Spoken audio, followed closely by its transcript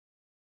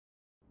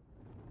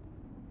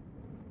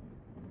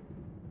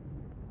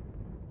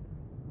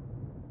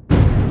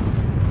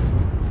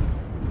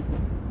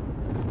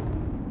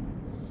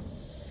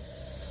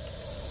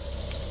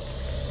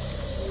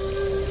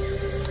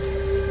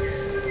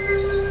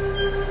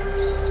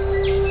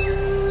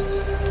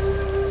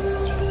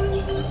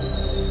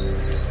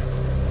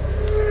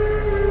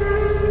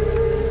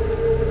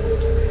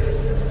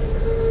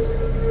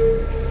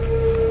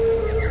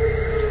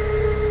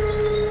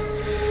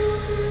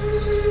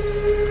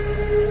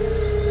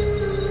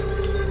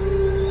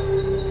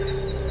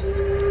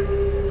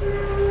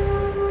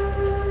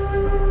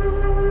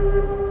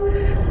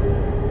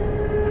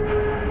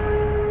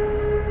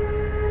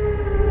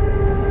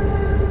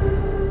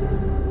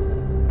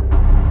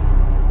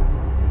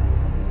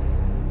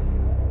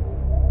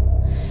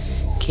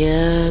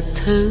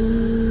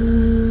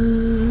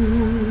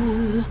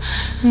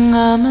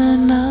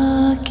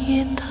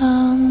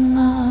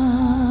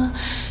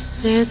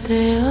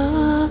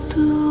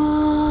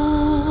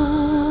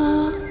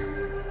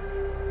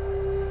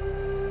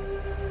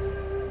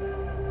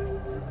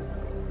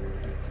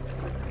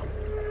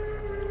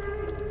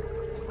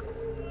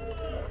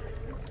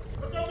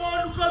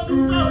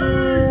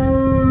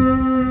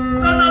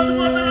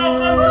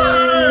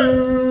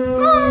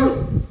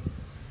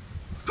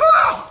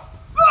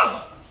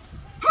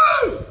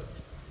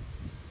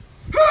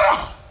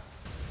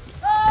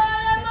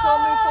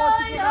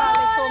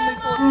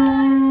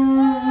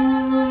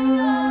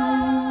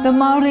The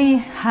Maori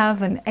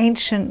have an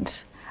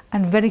ancient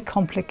and very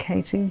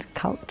complicated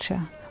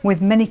culture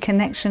with many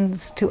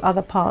connections to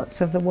other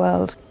parts of the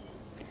world.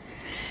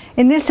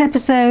 In this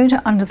episode,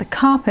 Under the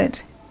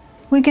Carpet,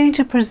 we're going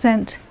to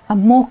present a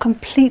more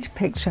complete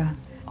picture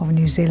of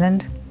New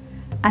Zealand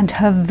and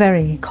her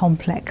very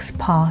complex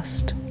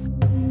past.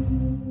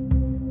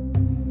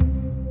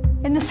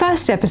 In the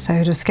first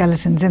episode of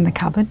Skeletons in the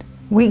Cupboard,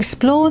 we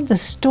explored the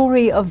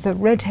story of the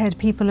red-haired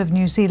people of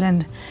New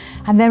Zealand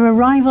and their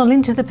arrival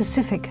into the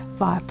Pacific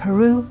via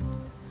Peru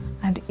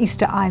and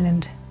Easter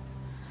Island.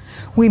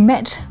 We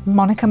met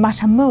Monica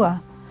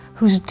Matamua,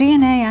 whose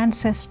DNA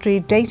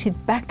ancestry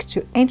dated back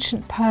to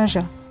ancient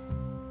Persia.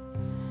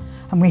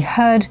 And we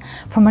heard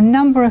from a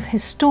number of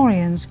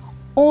historians,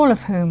 all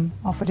of whom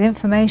offered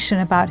information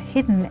about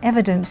hidden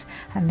evidence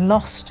and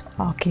lost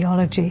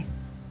archaeology.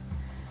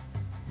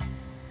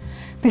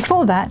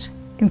 Before that,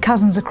 in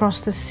Cousins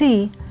Across the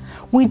Sea,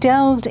 we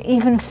delved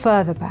even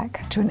further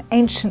back to an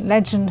ancient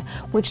legend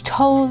which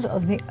told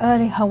of the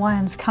early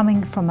Hawaiians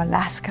coming from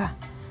Alaska,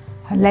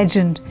 a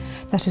legend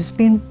that has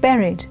been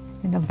buried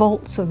in the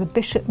vaults of the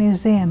Bishop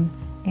Museum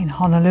in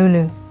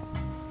Honolulu.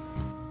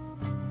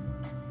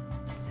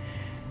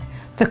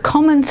 The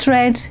common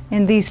thread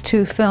in these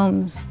two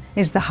films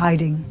is the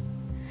hiding,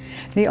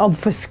 the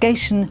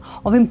obfuscation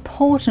of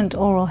important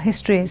oral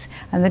histories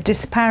and the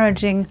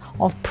disparaging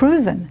of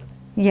proven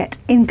yet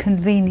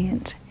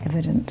inconvenient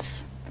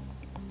evidence.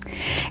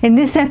 In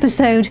this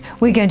episode,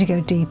 we're going to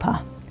go deeper,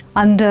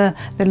 under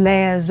the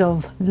layers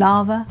of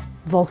lava,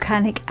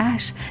 volcanic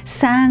ash,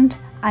 sand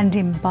and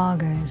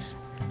embargoes,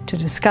 to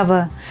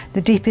discover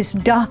the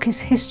deepest,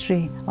 darkest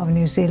history of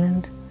New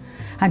Zealand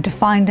and to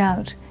find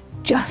out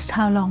just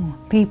how long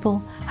people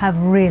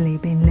have really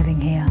been living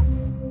here.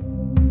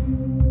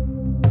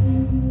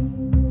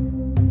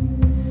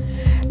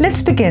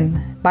 Let's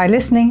begin by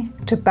listening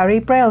to Barry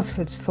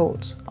Brailsford's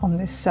thoughts on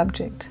this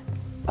subject.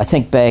 I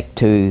think back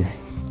to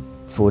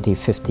 40,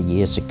 50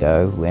 years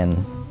ago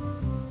when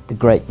the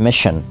great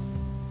mission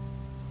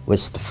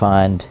was to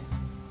find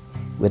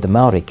where the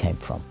Maori came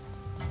from.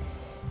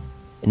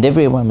 And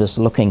everyone was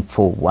looking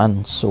for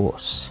one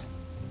source,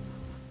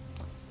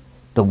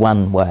 the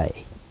one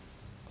way.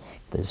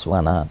 There's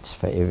one answer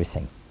for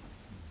everything.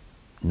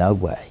 No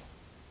way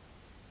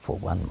for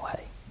one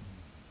way.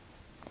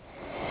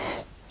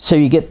 So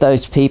you get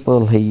those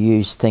people who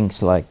use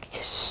things like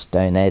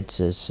stone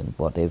adzes and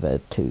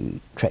whatever to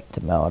track the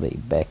Maori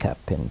back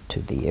up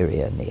into the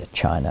area near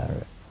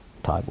China,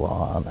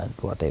 Taiwan and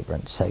whatever,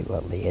 and say,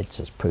 well, the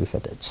adzes prove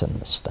it, it's in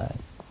the stone.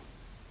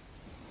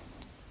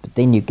 But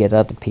then you get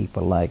other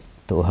people like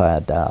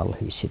Tohaya Dal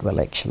who said, well,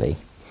 actually,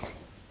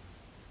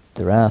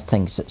 there are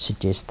things that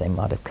suggest they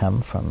might have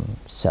come from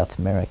South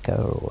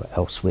America or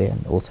elsewhere,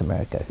 North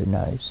America, who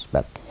knows,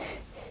 but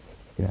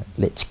you know,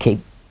 let's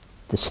keep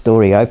the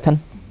story open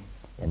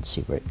and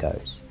see where it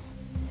goes.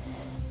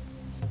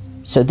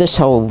 So this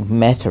whole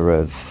matter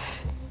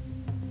of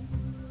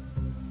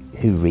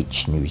who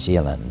reached New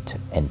Zealand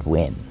and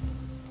when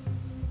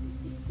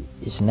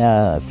is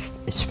now,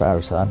 as far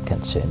as I'm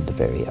concerned, a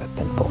very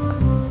open book.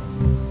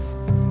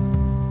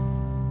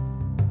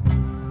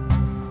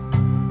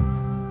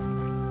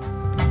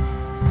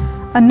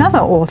 Another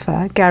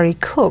author, Gary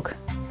Cook,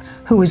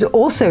 who was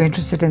also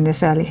interested in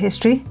this early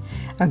history,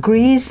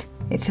 agrees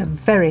it's a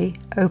very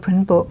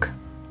open book.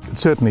 It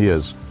certainly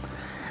is.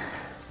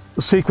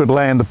 The Secret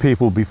Land of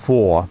People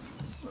Before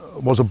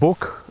was a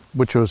book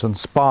which was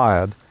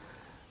inspired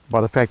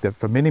by the fact that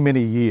for many,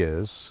 many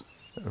years,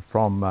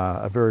 from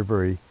a very,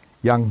 very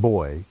young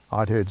boy,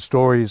 I'd heard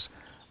stories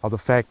of the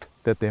fact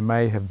that there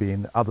may have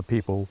been other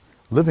people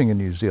living in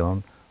New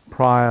Zealand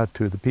prior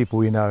to the people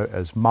we know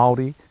as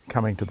Māori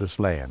coming to this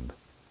land.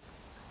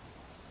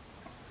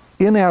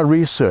 In our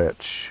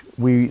research,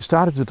 we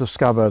started to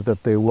discover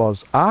that there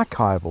was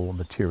archival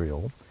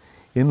material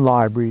in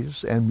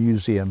libraries and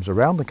museums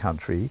around the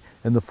country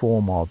in the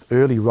form of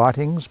early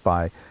writings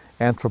by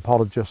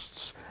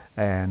anthropologists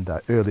and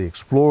early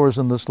explorers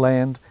in this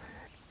land,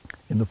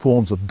 in the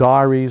forms of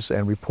diaries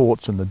and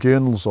reports in the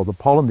journals of the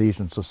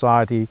Polynesian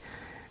Society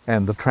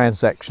and the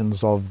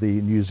transactions of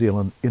the New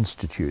Zealand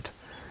Institute.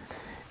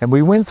 And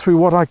we went through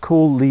what I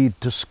call the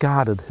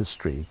discarded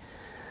history.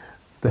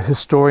 The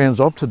historians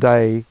of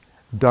today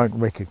don't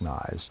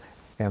recognize.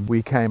 And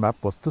we came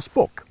up with this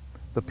book,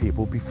 The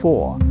People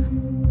Before.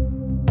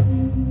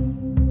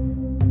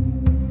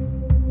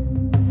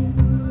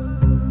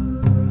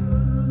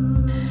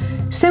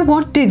 So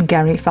what did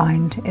Gary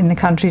find in the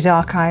country's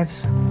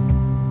archives?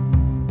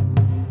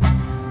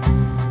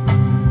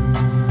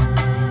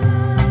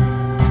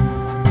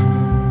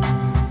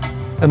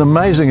 An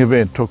amazing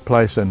event took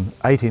place in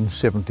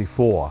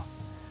 1874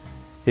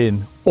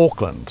 in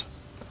Auckland,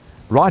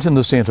 right in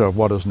the centre of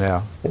what is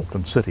now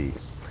Auckland City.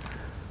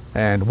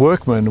 And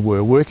workmen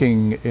were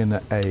working in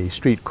a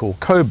street called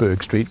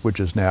Coburg Street, which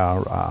is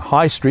now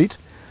High Street,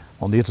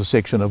 on the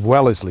intersection of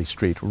Wellesley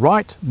Street,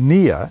 right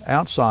near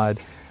outside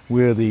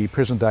where the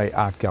present-day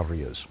art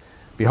gallery is.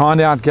 Behind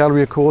the art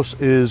gallery, of course,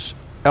 is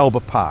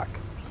Albert Park.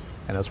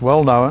 And it's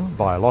well known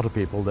by a lot of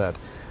people that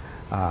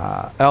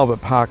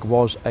Albert Park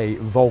was a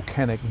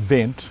volcanic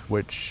vent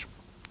which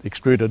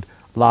extruded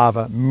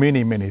lava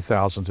many, many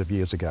thousands of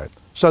years ago.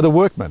 So the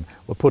workmen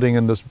were putting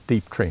in this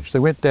deep trench. They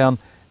went down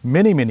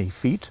many, many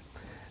feet.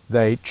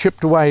 They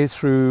chipped away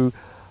through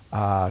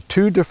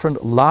 2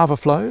 different lava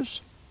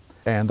flows,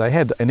 and they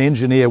had an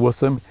engineer with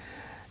them,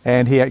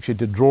 and he actually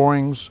did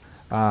drawings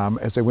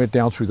as they went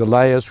down through the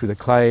layers, through the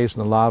clays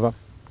and the lava.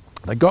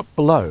 They got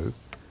below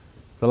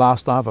the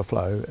last lava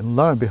flow, and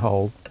lo and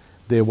behold,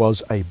 there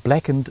was a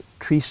blackened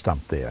tree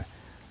stump there.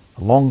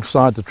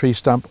 Alongside the tree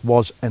stump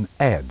was an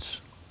adze.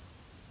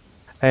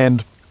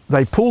 And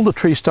they pulled the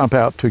tree stump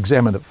out to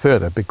examine it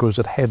further because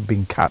it had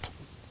been cut.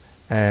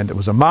 And it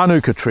was a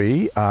manuka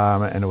tree,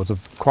 and it was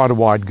quite a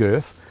wide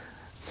girth.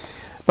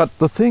 But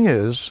the thing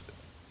is,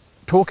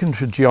 talking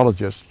to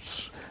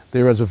geologists,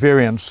 there is a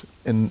variance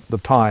in the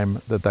time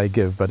that they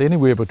give, but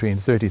anywhere between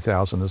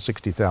 30,000 and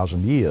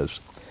 60,000 years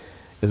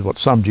is what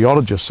some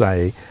geologists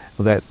say,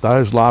 that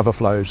those lava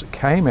flows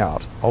came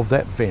out of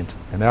that vent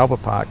in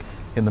Albert Park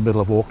in the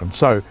middle of Auckland.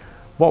 So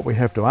what we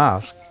have to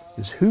ask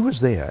is, who was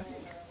there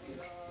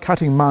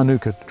cutting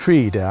manuka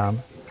tree down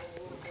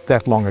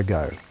that long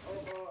ago?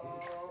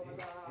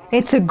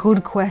 It's a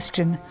good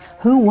question.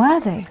 Who were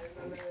they?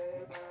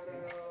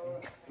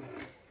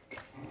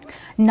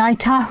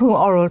 Ngaitahu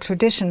oral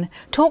tradition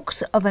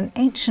talks of an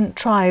ancient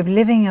tribe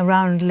living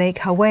around Lake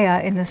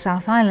Hawea in the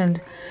South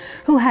Island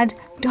who had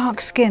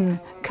dark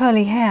skin,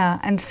 curly hair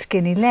and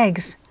skinny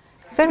legs,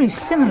 very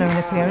similar in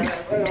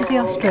appearance to the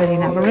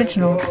Australian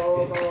Aboriginal.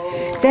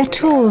 Their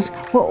tools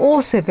were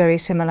also very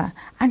similar,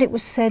 and it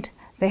was said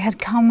they had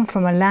come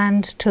from a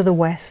land to the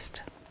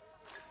west.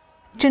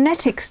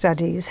 Genetic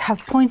studies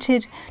have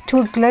pointed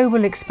to a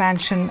global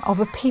expansion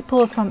of a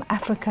people from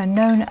Africa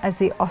known as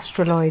the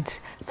Australoids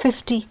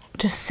 50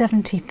 to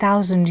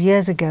 70,000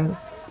 years ago.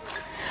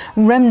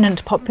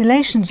 Remnant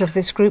populations of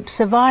this group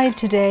survive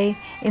today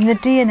in the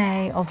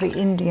DNA of the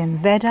Indian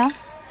Veda,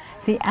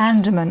 the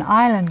Andaman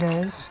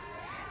Islanders,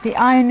 the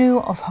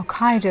Ainu of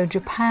Hokkaido,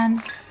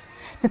 Japan,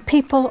 the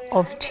people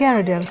of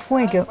Tierra del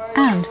Fuego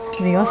and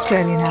the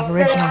Australian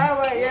Aboriginal.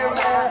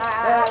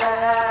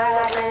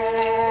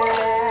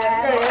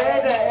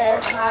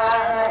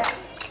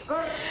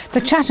 The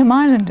Chatham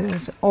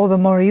Islanders, or the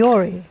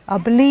Moriori, are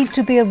believed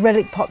to be a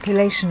relic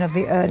population of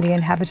the early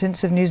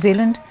inhabitants of New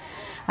Zealand,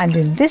 and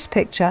in this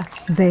picture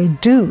they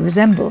do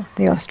resemble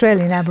the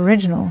Australian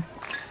Aboriginal.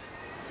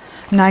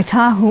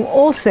 Ngaitahu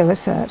also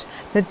assert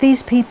that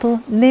these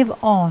people live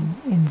on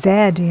in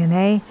their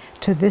DNA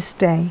to this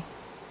day.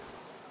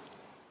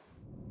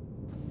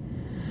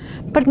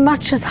 But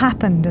much has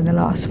happened in the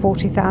last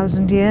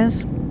 40,000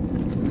 years.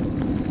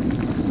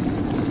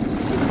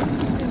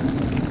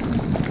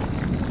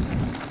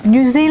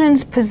 New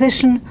Zealand's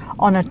position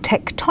on a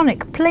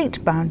tectonic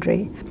plate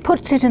boundary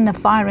puts it in the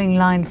firing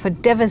line for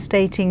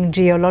devastating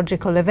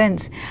geological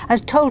events, as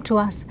told to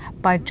us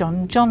by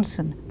John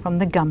Johnson from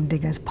the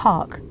Gumdiggers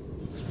Park.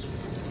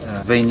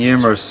 Been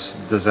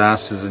numerous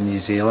disasters in New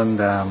Zealand.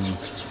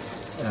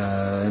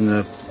 In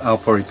the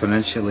Aopori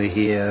Peninsula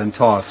here,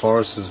 entire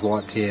forest was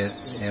wiped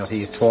out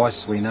here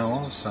twice we know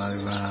of, so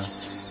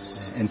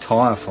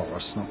entire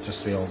forests, not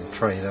just the old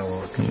tree, they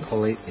were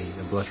completely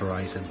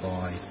obliterated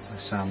by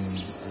some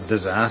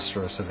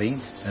disastrous event.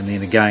 And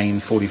then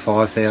again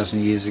 45,000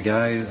 years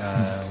ago,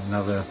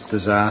 another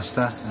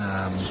disaster,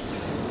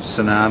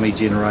 tsunami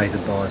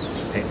generated by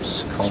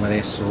perhaps comet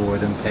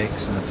asteroid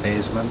impacts in the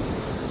Tasman.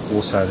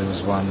 Also there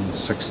was one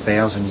 6,000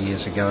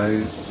 years ago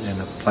in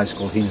a place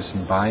called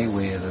Henderson Bay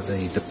where the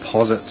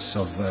deposits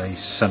of a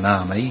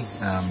tsunami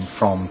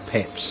from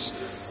perhaps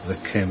the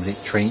Kermadec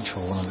Trench,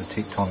 or one of the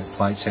tectonic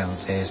plates down in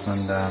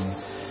Tasman,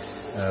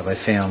 they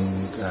found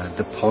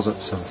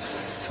deposits of,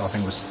 I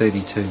think it was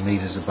 32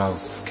 metres above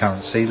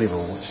current sea level,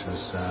 which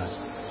was,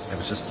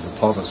 it was just a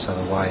deposit, so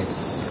the wave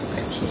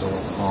perhaps was a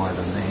lot higher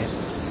than that.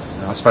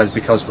 And I suppose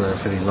because we're a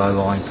fairly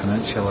low-lying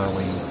peninsula,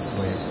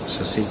 we're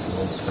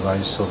susceptible to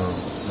those sort of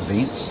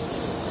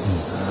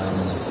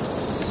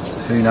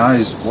events. Who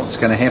knows what's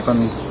going to happen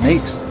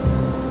next?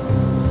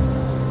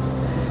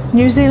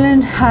 New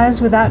Zealand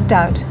has, without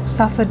doubt,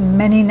 suffered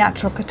many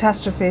natural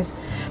catastrophes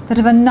that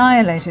have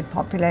annihilated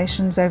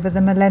populations over the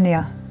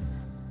millennia.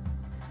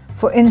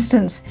 For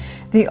instance,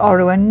 the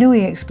Orua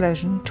Nui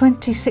explosion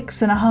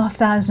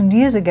 26,500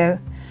 years ago,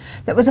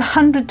 that was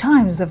 100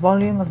 times the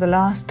volume of the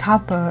last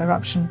Taupo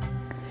eruption.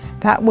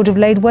 That would have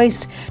laid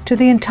waste to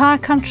the entire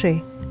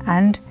country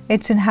and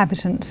its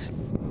inhabitants.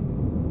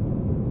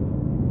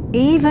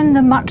 Even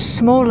the much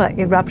smaller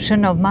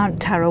eruption of Mount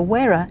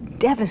Tarawera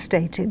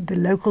devastated the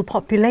local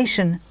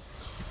population.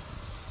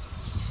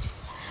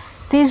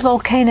 These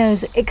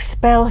volcanoes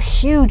expel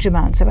huge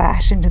amounts of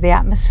ash into the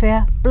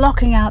atmosphere,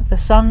 blocking out the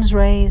sun's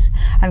rays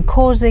and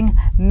causing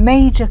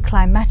major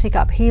climatic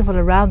upheaval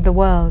around the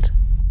world.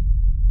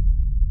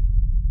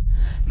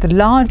 The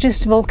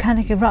largest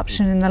volcanic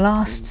eruption in the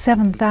last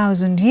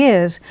 7,000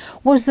 years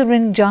was the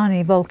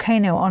Rinjani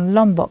volcano on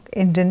Lombok,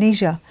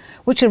 Indonesia,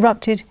 which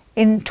erupted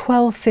in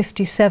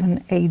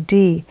 1257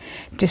 AD,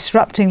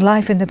 disrupting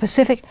life in the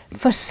Pacific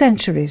for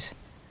centuries,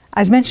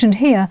 as mentioned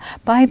here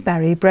by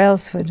Barry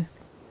Brailsford.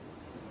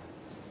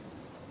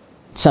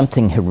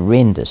 Something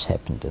horrendous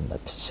happened in the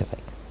Pacific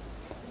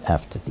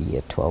after the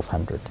year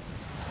 1200.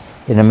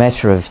 In a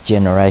matter of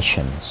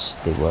generations,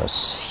 there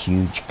was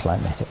huge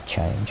climatic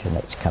change, and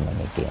it's coming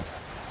again.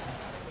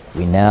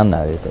 We now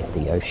know that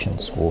the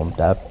oceans warmed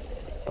up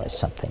by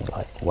something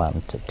like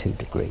 1 to 2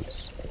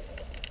 degrees.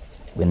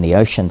 When the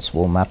oceans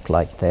warm up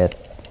like that,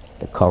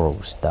 the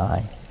corals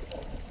die.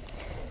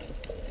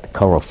 The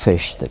coral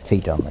fish that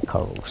feed on the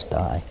corals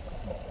die,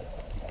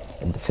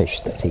 and the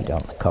fish that feed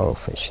on the coral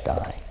fish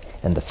die,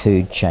 and the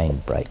food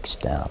chain breaks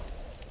down.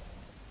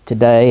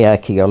 Today,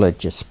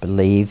 archaeologists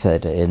believe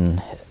that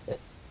in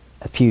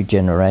a few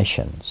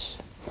generations,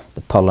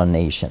 the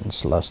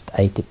Polynesians lost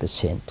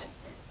 80%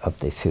 of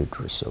their food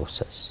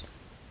resources.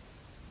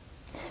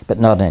 But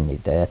not only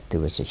that, there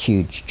was a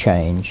huge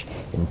change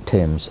in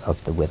terms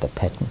of the weather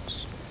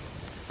patterns.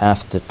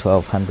 After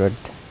 1200,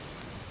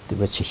 there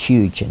was a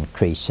huge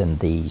increase in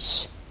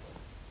these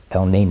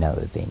El Nino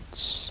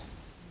events.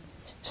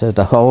 So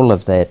the whole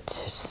of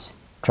that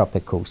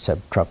tropical,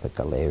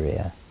 subtropical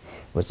area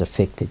was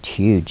affected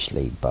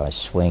hugely by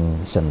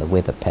swings in the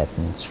weather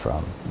patterns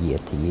from year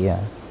to year.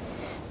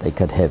 They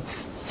could have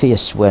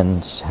fierce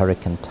winds,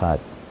 hurricane-type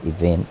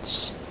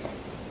events,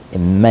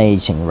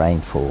 amazing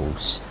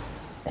rainfalls,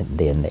 and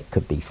then that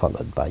could be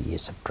followed by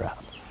years of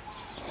drought.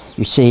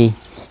 You see,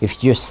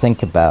 if you just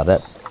think about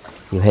it,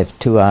 you have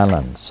 2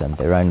 islands and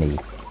they're only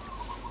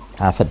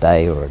half a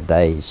day or a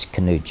day's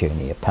canoe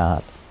journey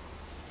apart,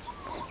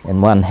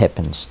 and one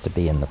happens to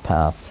be in the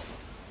path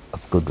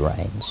of good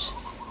rains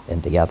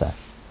and the other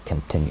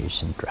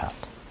continues in drought.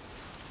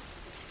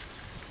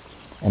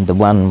 And the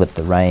one with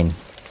the rain,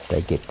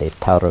 they get their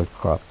taro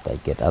crop, they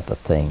get other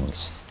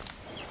things,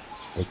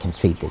 they can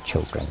feed their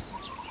children.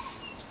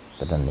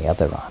 But in the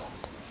other island,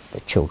 the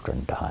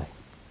children die.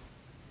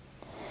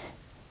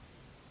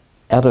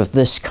 Out of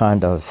this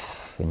kind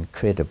of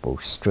incredible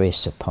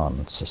stress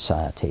upon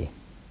society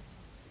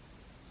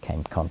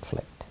came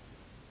conflict.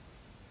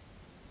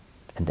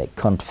 And that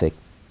conflict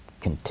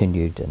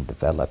continued and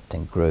developed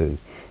and grew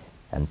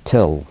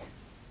until,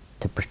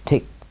 to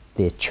protect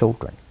their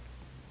children,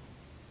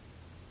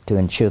 to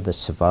ensure the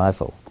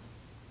survival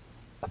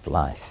of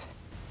life,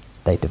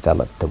 they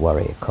developed the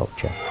warrior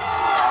culture.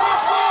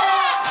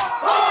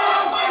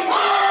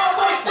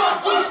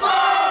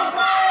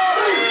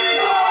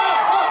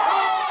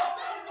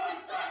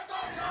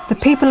 The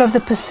people of the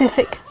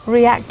Pacific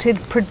reacted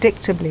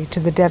predictably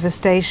to the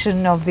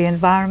devastation of the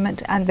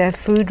environment and their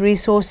food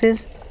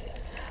resources,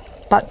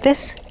 but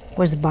this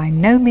was by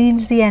no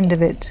means the end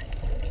of it.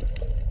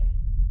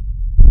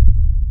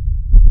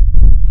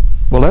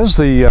 Well, as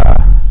the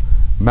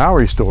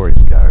Maori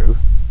stories go,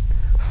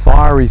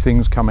 fiery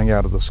things coming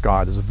out of the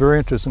sky. There's a very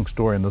interesting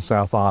story in the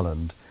South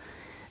Island,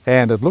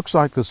 and it looks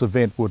like this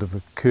event would have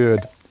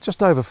occurred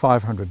just over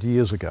 500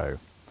 years ago.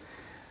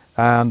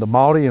 And the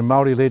Maori and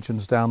Maori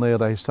legends down there,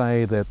 they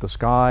say that the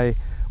sky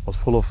was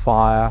full of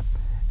fire,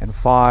 and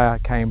fire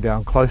came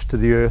down close to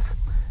the earth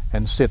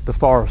and set the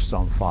forests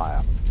on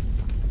fire.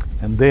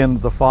 And then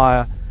the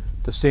fire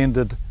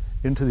descended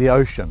into the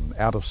ocean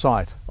out of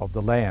sight of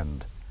the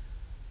land.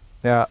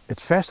 Now,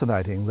 it's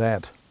fascinating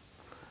that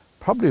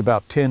probably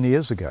about 10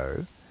 years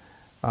ago,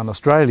 an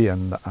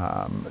Australian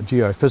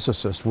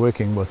geophysicist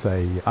working with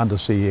an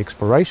undersea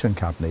exploration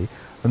company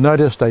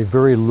noticed a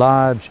very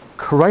large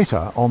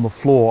crater on the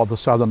floor of the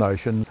Southern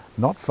Ocean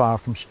not far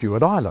from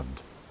Stewart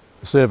Island.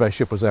 The survey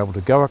ship was able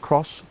to go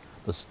across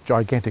this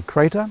gigantic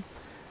crater,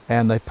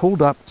 and they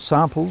pulled up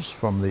samples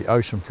from the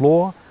ocean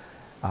floor,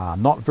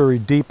 not very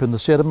deep in the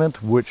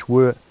sediment, which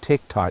were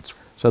tektites.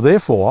 So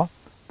therefore,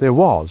 there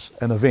was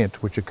an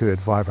event which occurred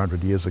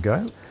 500 years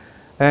ago,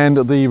 and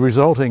the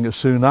resulting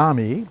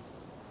tsunami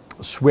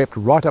swept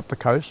right up the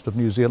coast of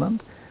New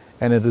Zealand,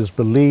 and it is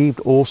believed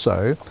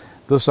also,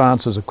 this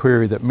answers a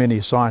query that many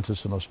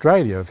scientists in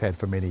Australia have had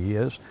for many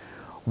years,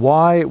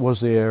 why was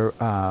there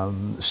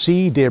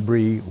sea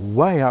debris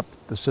way up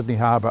the Sydney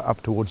Harbour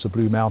up towards the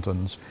Blue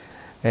Mountains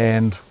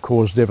and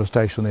caused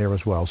devastation there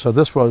as well. So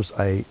this was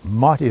a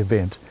mighty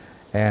event,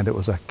 and it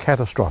was a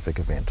catastrophic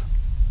event.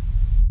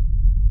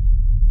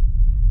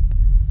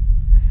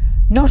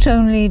 Not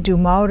only do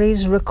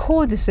Maoris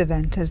record this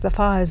event as the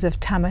fires of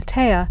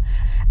Tamatea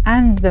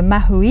and the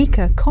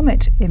Mahuika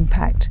comet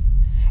impact,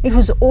 it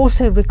was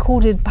also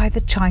recorded by the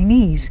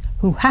Chinese,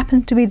 who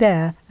happened to be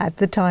there at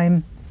the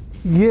time.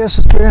 Yes,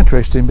 it's very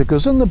interesting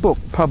because in the book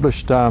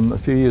published a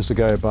few years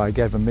ago by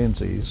Gabi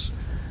Menzies,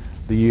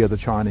 the year the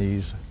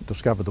Chinese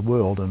discovered the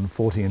world in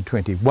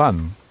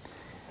 1421,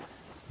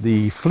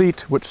 the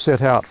fleet which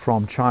set out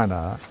from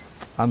China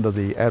under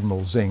the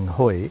Admiral Zheng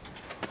Hui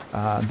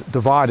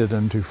divided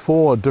into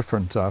 4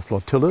 different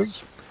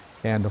flotillas,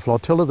 and the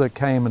flotilla that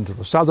came into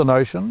the southern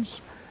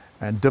oceans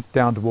and dipped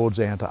down towards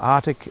the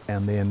Antarctic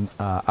and then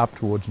up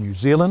towards New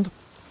Zealand,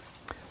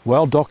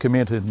 well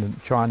documented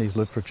in Chinese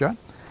literature,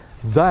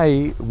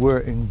 they were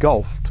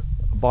engulfed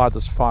by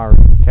this fiery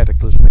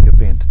cataclysmic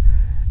event.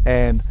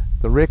 And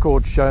the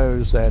record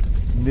shows that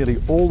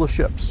nearly all the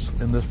ships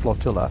in this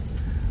flotilla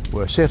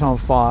were set on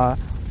fire,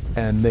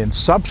 and then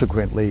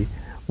subsequently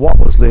what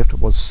was left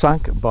was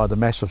sunk by the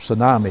massive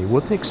tsunami,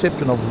 with the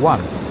exception of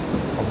one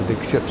of the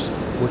big ships,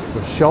 which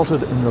was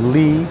sheltered in the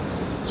lee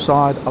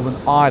side of an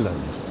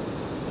island.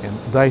 And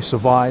they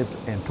survived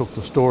and took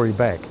the story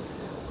back.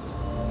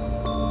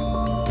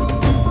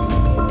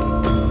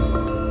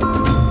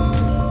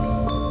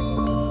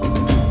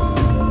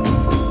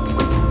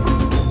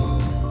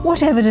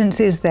 What evidence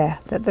is there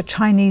that the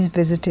Chinese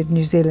visited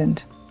New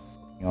Zealand?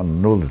 On the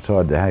northern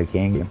side of the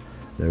Hokkien,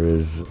 there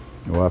is,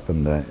 up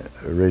in the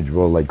ridge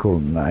wall, they call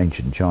it an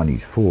ancient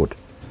Chinese fort.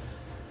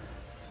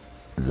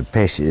 There's a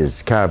passage,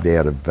 it's carved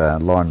out of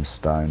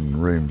limestone,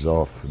 rooms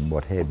off and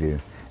what have you,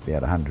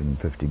 about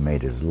 150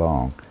 metres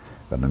long.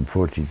 But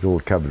unfortunately it's all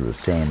covered with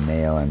sand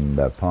now and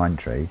pine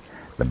tree.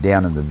 But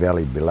down in the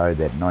valley below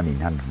that,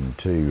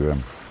 1902,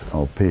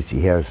 old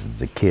Percy Harris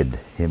was a kid.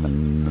 Him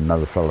and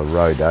another fellow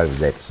rode over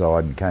that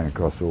side and came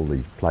across all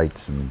these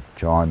plates and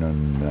china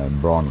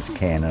and bronze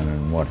cannon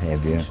and what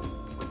have you.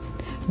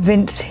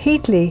 Vince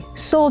Heatley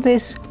saw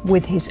this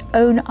with his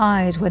own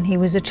eyes when he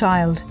was a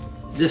child.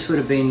 This would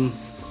have been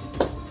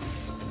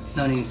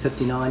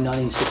 1959,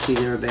 1960,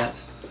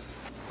 thereabouts.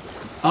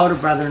 Older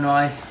brother and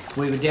I,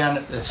 we were down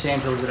at the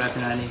sandhills at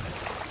Okanoni,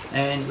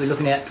 and we're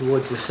looking out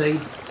towards the sea.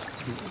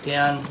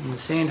 Down in the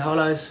sand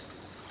hollows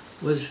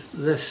was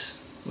this,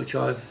 which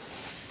I've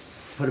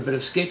put a bit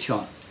of sketch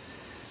on.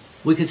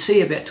 We could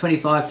see about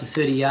 25 to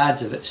 30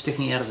 yards of it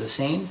sticking out of the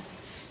sand,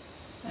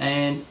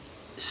 and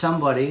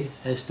somebody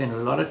has spent a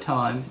lot of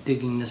time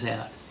digging this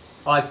out.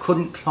 I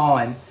couldn't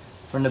climb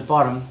from the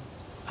bottom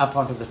up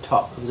onto the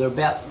top. It was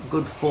about a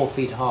good 4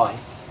 feet high,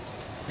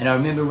 and I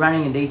remember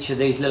running into each of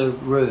these little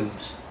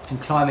rooms and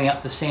climbing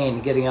up the sand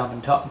and getting up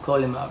on top and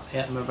calling out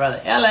to my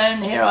brother,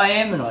 "Alan, here I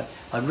am," and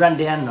I'd run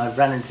down and I'd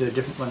run into a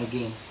different one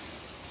again.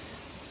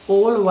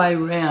 All the way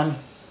around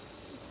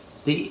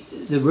the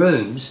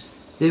rooms,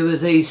 there were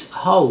these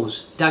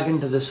holes dug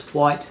into this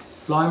white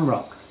lime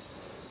rock,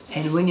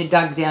 and when you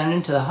dug down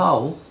into the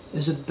hole,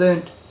 there's a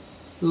burnt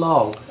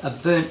log, a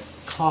burnt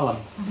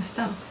column. And a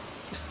stump.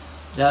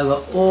 They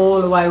were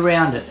all the way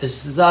around it,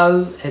 as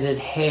though it had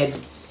had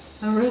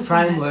A roof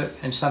framework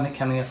and something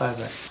coming up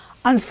over it.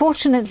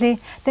 Unfortunately,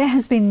 there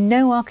has been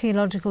no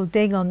archaeological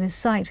dig on this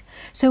site,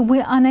 so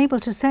we're unable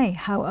to say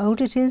how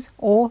old it is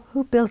or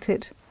who built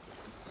it.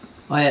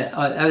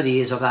 Over the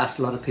years I've asked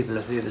a lot of people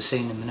if they've ever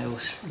seen them, and they all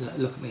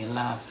look at me and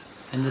laugh.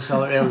 And this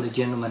old elderly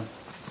gentleman,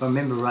 if I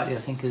remember rightly, I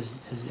think is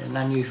an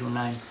unusual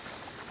name.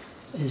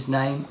 His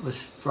name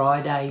was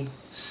Friday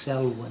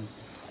Selwyn,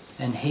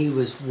 and he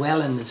was well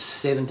in the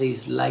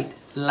 70s, late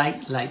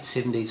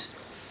 70s,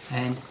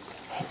 and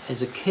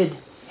as a kid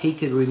he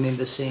could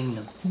remember seeing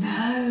them.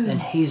 No. And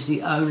he's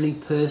the only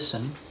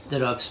person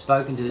that I've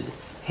spoken to.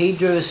 He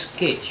drew a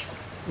sketch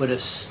with a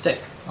stick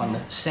on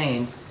the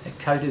sand at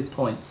Kotu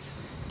Point,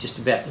 just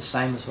about the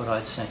same as what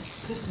I'd seen.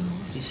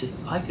 He said,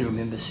 "I can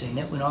remember seeing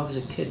that when I was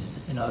a kid,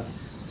 and I've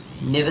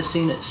never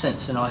seen it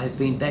since, and I have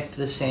been back to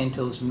the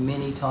sandhills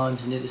many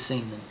times and never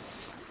seen them."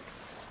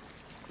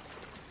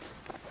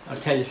 I'll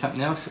tell you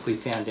something else that we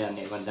found down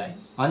there one day.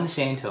 On the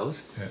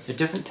sandhills, at a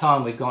different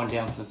time we'd gone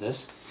down from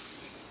this,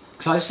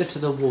 closer to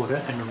the water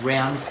and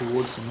around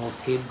towards the north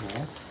head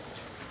wall,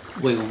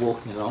 we were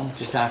walking along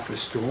just after a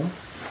storm,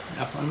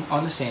 up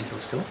on the sandhill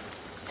still,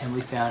 and we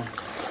found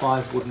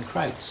 5 wooden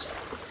crates.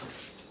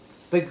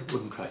 Big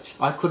wooden crates.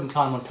 I couldn't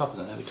climb on top of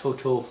them, they were too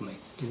tall for me.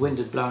 The wind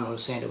had blown all the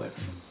sand away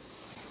from them.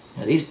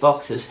 Now these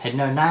boxes had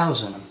no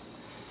nails in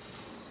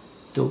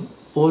them.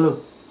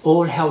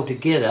 All held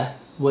together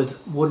with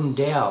wooden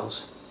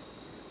dowels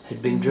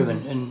had been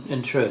driven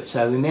in through it.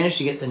 So we managed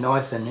to get the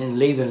knife in and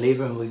lever,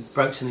 and we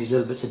broke some of these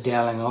little bits of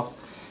doweling off,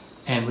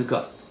 and we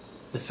got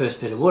the first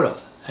bit of wood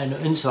off. And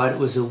inside it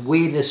was the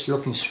weirdest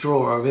looking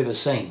straw I've ever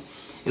seen.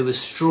 It was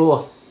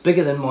straw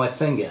bigger than my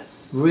finger,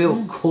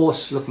 real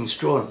coarse looking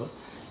straw.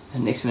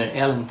 And next minute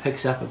Alan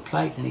picks up a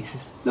plate and he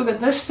says, "Look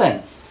at this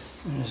thing."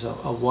 And there's a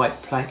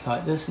white plate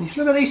like this, and he says,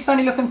 "Look at these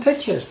funny looking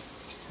pictures."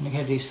 And he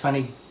had these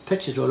funny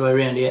pictures all the way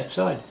around the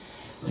outside,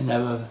 and they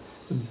were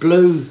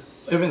blue.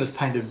 Everything was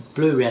painted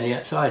blue around the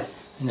outside,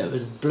 and it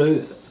was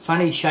blue,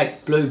 funny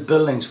shaped blue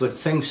buildings with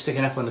things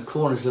sticking up on the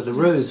corners of the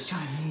roofs.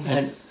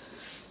 And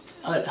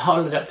I'd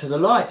hold it up to the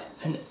light,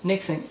 and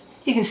next thing,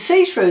 you can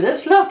see through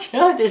this, look, you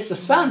know, there's the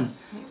sun.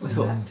 We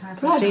thought,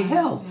 bloody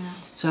hell. Yeah.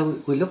 So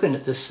we're looking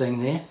at this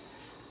thing there,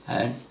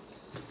 and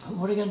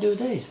what are we going to do with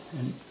these?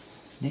 And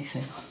Next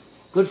thing,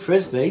 good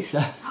frisbee,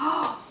 so...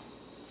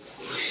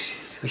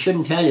 I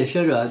shouldn't tell you,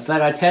 should I?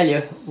 But I tell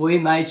you, we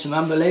made some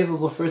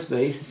unbelievable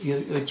frisbees.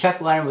 You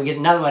chuck one and we get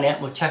another one out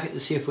and we'll chuck it to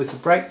see if we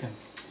could break them.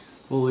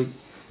 Well,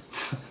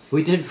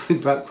 we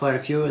broke quite a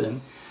few of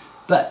them.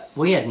 But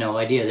we had no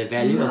idea the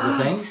value of the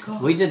things.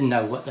 God. We didn't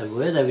know what they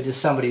were just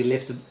somebody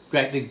left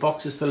great big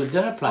boxes full of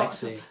dinner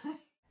plates there.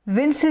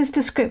 Vince's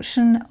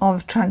description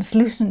of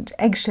translucent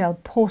eggshell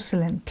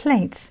porcelain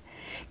plates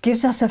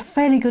gives us a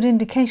fairly good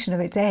indication of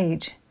its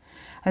age,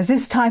 as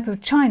this type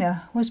of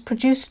china was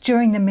produced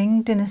during the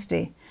Ming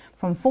dynasty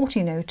from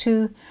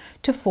 1402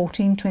 to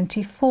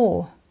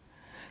 1424.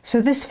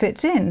 So this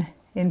fits in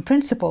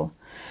principle,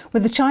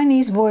 with the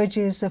Chinese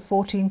voyages of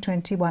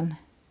 1421.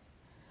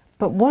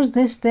 But was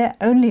this their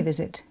only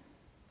visit?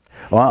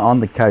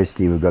 On the coast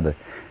here we've got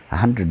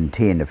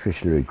 110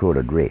 officially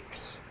recorded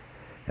wrecks.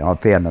 And I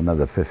found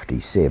another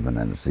 57,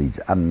 and it's these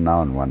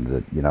unknown ones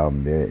that, you know,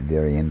 I'm very,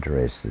 very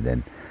interested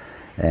in.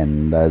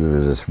 And there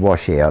was this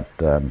washout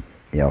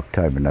in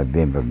October,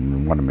 November,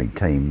 and one of my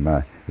team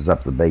was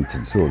up the beach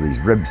and saw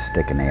these ribs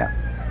sticking out.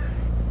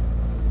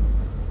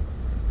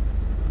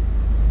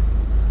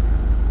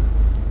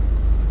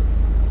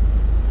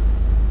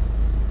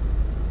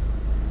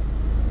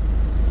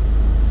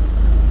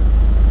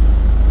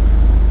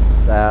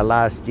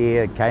 Last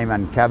year came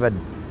uncovered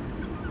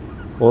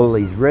all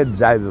these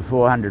ribs over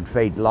 400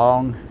 feet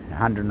long,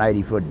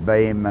 180 foot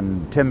beam,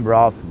 and timber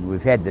off.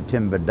 We've had the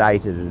timber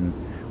dated and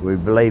we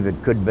believe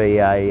it could be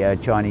a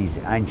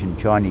ancient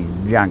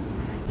Chinese junk.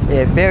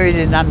 They're buried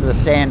in under the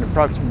sand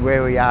approximately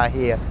where we are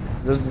here.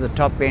 This is the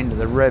top end of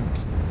the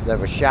ribs that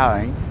were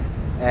showing,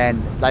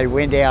 and they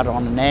went out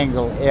on an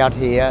angle out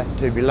here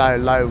to below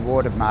low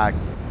water mark,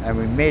 and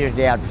we measured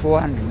out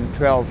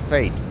 412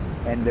 feet,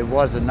 and there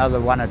was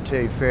another one or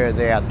two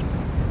further out.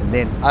 And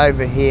then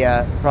over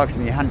here,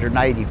 approximately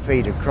 180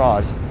 feet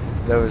across,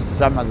 there was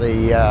some of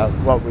the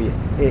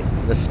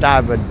the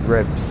starboard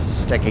ribs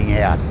sticking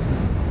out.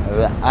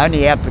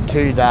 Only out for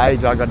 2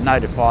 days. I got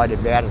notified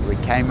about it. We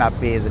came up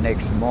here the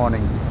next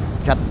morning,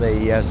 cut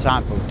the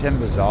sample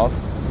timbers off.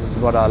 This is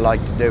what I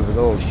like to do with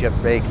all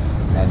shipwrecks,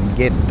 and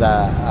get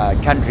a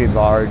country of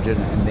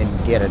origin and then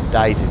get it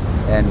dated.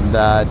 And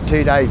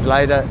 2 days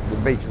later, the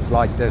beach was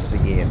like this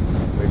again.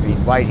 We've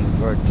been waiting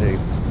for it to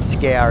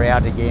scour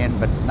out again,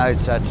 but no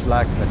such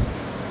luck.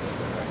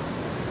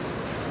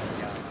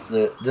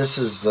 This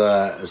is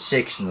a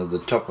section of the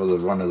top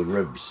of one of the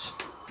ribs,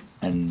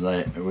 and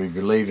we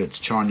believe it's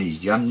Chinese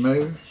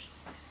yunmu.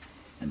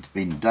 It's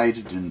been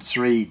dated in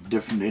 3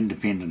 different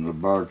independent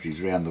laboratories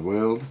around the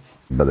world,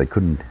 but they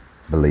couldn't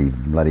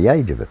believe the bloody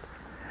age of it.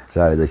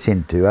 So they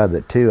sent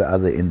to 2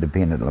 other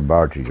independent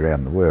laboratories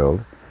around the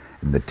world,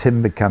 and the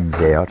timber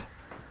comes out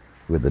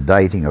with a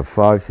dating of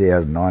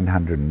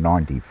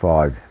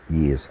 5,995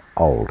 years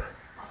old.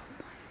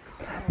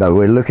 But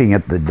we're looking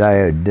at the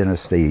Dao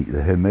dynasty,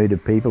 the Hermuda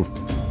people.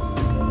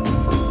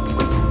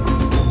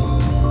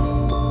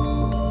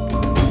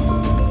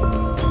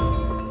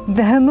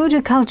 The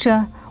Hermuda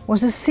culture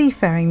was a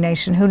seafaring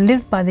nation who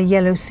lived by the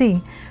Yellow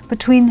Sea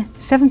between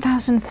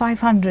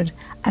 7,500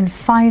 and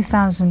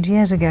 5,000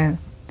 years ago.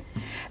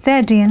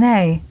 Their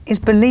DNA is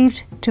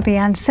believed to be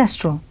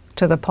ancestral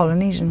to the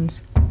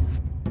Polynesians.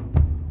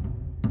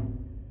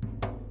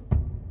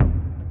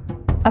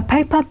 A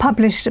paper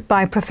published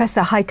by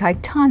Professor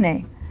Haikai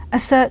Tane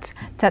asserts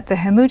that the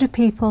Hermuda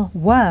people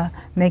were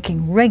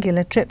making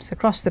regular trips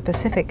across the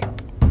Pacific.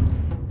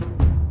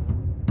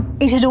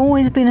 It had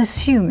always been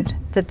assumed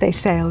that they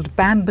sailed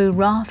bamboo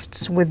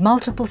rafts with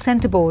multiple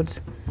centerboards,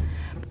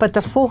 but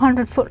the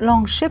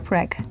 400-foot-long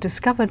shipwreck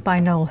discovered by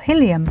Noel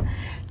Hilliam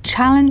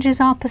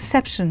challenges our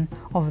perception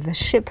of the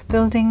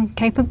shipbuilding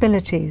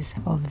capabilities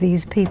of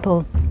these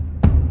people.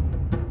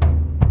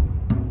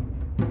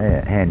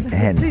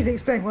 Please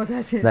explain what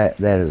that is. That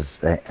is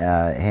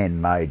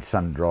handmade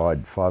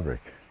sun-dried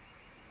fabric,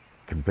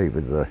 complete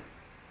with the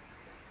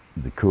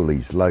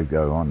Coolies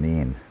logo on the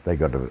end. They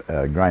got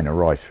a grain of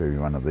rice for every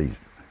one of these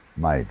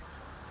made.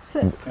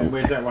 And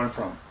where's that one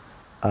from?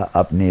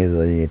 Up near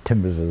the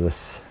timbers of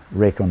this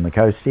wreck on the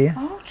coast here.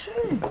 Oh,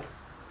 true.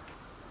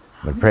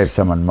 But perhaps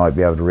someone might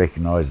be able to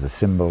recognise the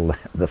symbol,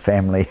 the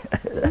family.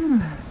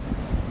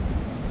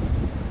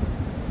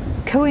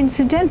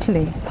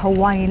 Coincidentally,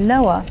 Hawaii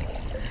Loa,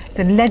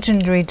 the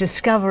legendary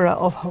discoverer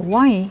of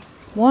Hawaii,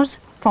 was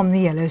from the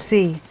Yellow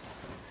Sea.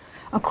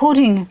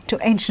 According to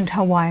ancient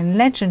Hawaiian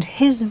legend,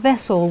 his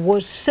vessel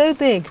was so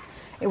big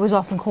it was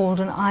often called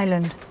an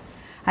island,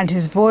 and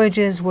his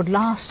voyages would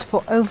last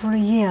for over a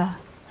year.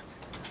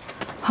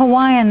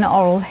 Hawaiian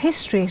oral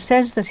history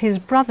says that his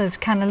brothers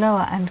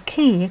Kanaloa and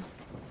Ki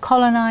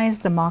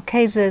colonized the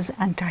Marquesas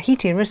and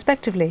Tahiti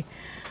respectively,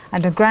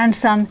 and a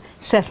grandson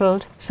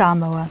settled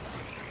Samoa.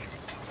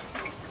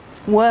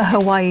 Were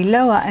Hawaii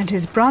Loa and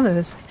his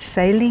brothers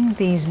sailing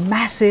these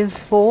massive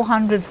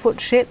 400-foot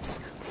ships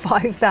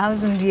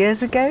 5,000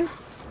 years ago?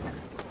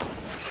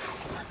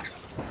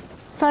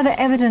 Further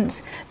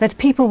evidence that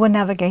people were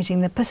navigating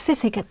the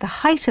Pacific at the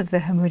height of the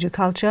Hermuda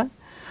culture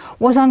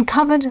was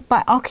uncovered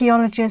by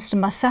archaeologist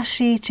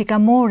Masashi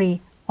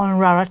Chikamori on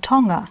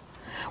Rarotonga,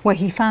 where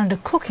he found a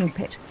cooking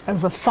pit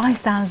over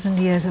 5,000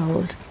 years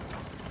old.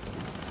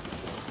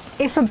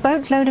 If a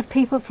boatload of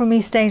people from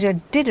East Asia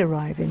did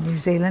arrive in New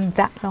Zealand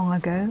that long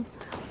ago,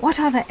 what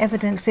other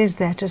evidence is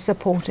there to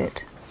support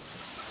it?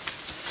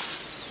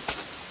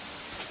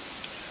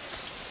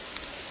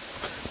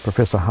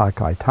 Professor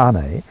Haikai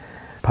Tane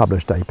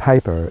published a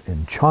paper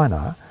in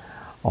China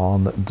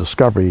on the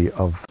discovery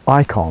of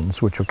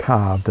icons which are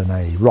carved in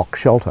a rock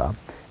shelter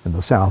in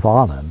the South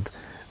Island,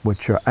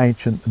 which are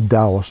ancient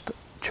Taoist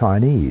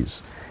Chinese,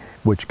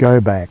 which go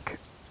back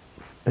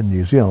in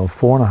New Zealand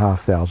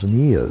 4,500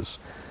 years.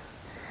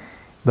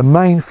 The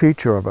main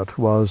feature of it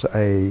was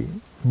a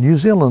New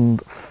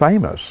Zealand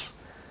famous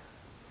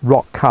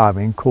rock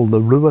carving called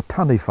the Rua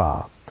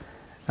Taniwha.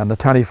 And the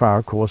Taniwha,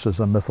 of course, is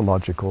a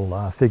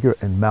mythological figure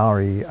in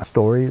Maori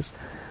stories,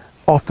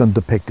 often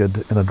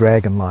depicted in a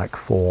dragon-like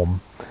form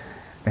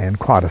and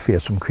quite a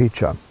fearsome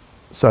creature.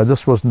 So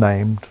this was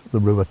named the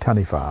Rua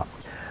Taniwha.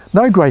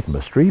 No great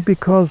mystery,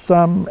 because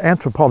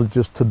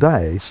anthropologists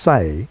today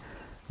say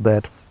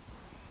that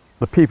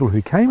the people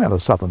who came out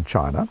of southern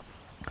China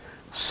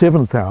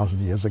 7,000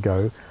 years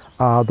ago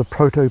are the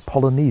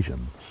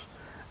Proto-Polynesians,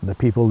 and the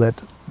people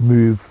that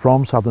moved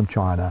from southern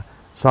China,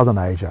 southern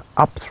Asia,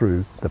 up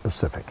through the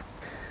Pacific.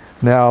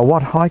 Now,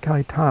 what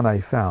Haikai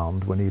Tane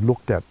found when he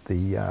looked at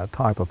the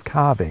type of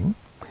carving,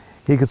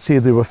 he could see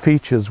there were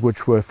features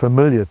which were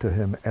familiar to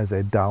him as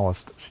a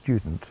Taoist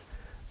student.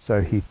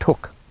 So he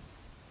took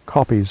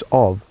copies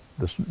of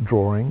this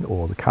drawing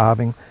or the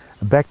carving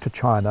back to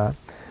China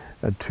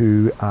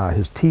to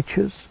his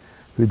teachers,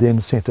 who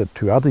then sent it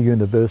to other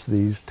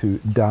universities, to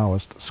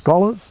Taoist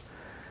scholars,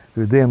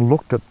 who then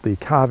looked at the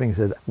carving and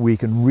said, we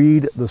can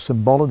read the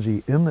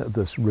symbology in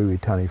this Rua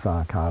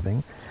Taniwha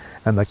carving,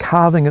 and the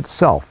carving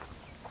itself,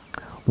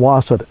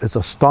 whilst it is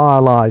a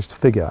stylized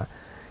figure,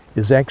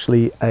 is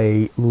actually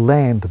a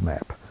land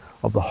map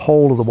of the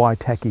whole of the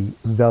Waitaki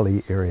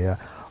Valley area,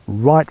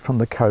 right from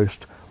the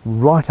coast,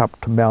 right up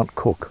to Mount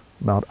Cook,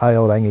 Mount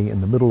Aorangi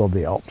in the middle of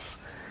the Alps.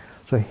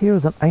 So here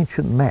is an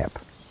ancient map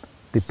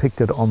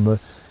depicted on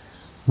the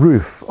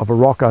roof of a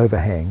rock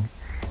overhang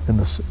in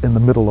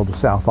the middle of the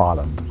South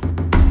Island.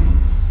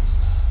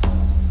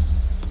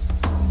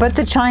 But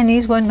the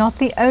Chinese were not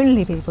the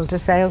only people to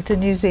sail to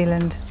New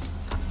Zealand.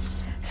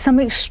 Some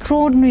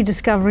extraordinary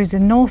discoveries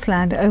in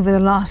Northland over the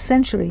last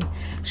century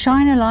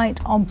shine a light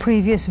on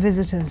previous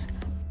visitors,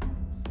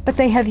 but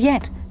they have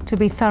yet to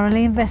be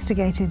thoroughly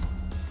investigated.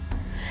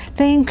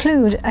 They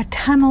include a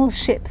Tamil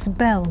ship's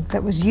bell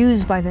that was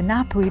used by the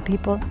Ngāpuhi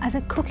people as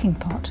a cooking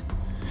pot,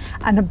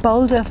 and a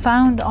boulder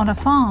found on a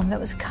farm that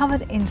was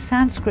covered in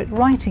Sanskrit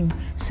writing,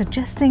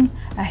 suggesting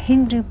a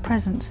Hindu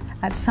presence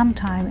at some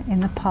time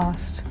in the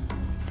past.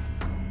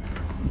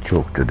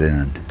 Chalked it in,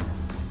 and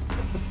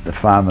the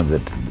farmer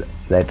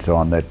that's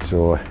on, that's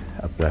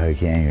up the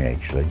Hokianga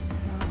actually,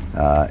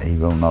 he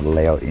will not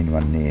allow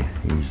anyone near.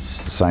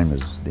 He's the same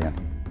as down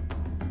here.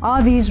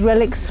 Are these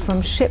relics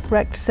from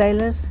shipwrecked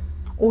sailors,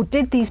 or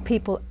did these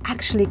people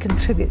actually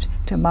contribute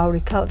to Maori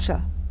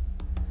culture?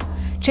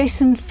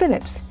 Jason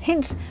Phillips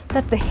hints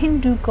that the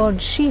Hindu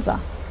god Shiva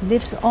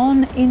lives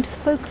on in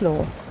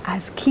folklore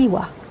as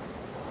Kiwa.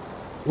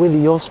 We're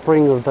the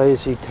offspring of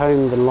those who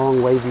comb the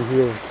long wavy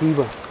hair of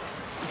Kiwa.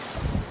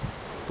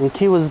 And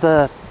Kiwa's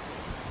the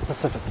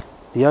Pacific,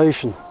 the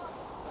ocean,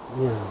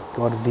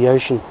 god of the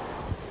ocean.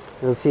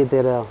 It was said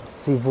that our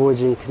sea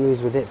voyaging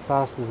canoes were that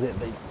fast as that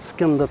they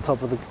skimmed the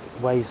top of the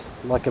waves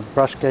like a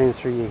brush going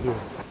through your hair.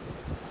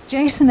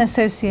 Jason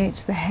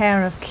associates the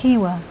hair of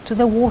Kiwa to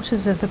the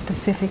waters of the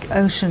Pacific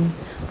Ocean,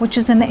 which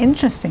is an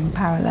interesting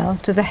parallel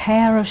to the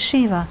hair of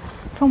Shiva,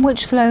 from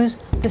which flows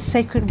the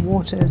sacred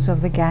waters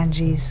of the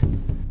Ganges.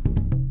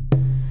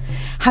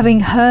 Having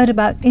heard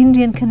about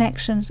Indian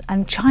connections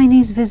and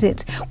Chinese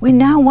visits, we're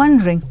now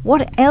wondering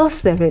what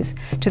else there is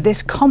to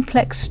this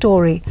complex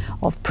story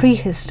of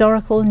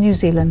prehistorical New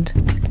Zealand.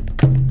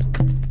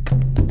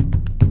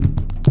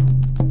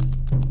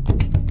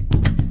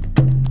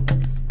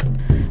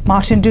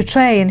 Martin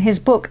Dutre, in his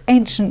book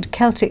Ancient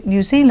Celtic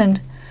New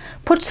Zealand,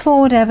 puts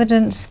forward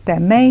evidence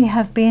there may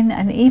have been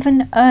an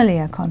even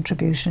earlier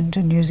contribution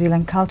to New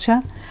Zealand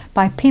culture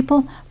by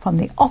people from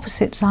the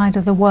opposite side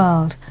of the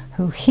world,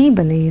 who he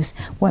believes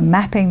were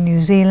mapping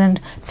New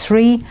Zealand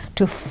 3,000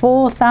 to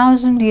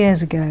 4,000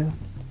 years ago.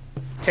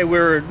 Okay,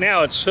 we're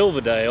now at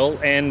Silverdale,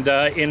 and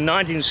in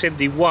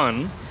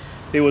 1971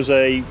 there was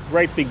a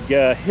great big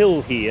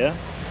hill here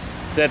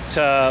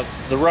that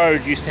the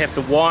road used to have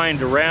to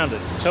wind around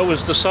it. So it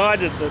was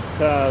decided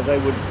that they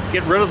would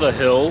get rid of the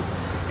hill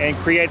and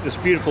create this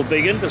beautiful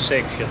big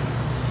intersection.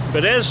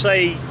 But as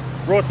they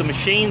brought the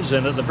machines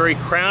in at the very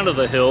crown of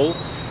the hill,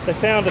 they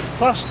found a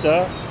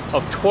cluster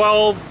of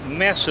 12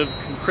 massive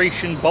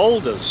concretion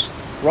boulders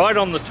right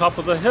on the top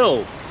of the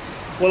hill.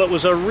 Well, it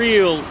was a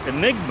real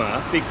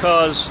enigma,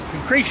 because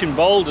concretion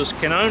boulders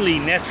can only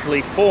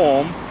naturally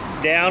form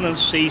down in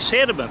sea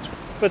sediments.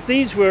 But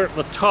these were at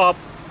the top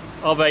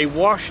of a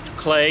washed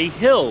clay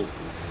hill.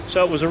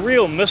 So it was a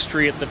real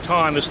mystery at the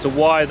time as to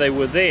why they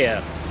were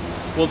there.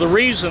 Well, the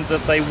reason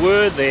that they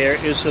were there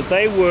is that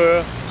they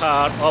were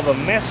part of a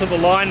massive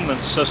alignment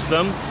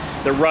system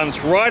that runs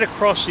right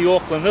across the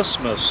Auckland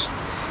Isthmus.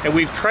 And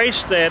we've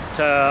traced that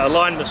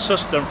alignment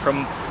system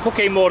from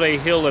Pukemore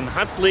Hill in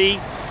Huntly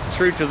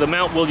through to the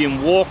Mount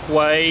William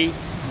Walkway.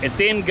 It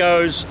then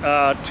goes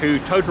to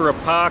Totara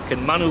Park in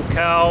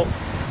Manukau.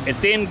 It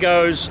then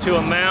goes to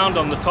a mound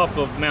on the top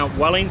of Mount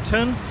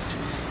Wellington.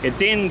 It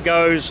then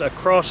goes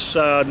across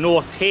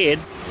North Head.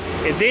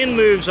 It then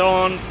moves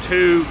on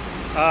to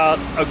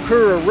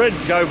Okura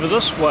Ridge over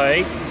this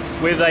way,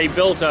 where they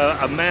built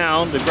a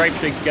mound, a great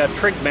big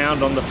trig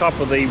mound on the top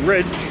of the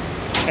ridge.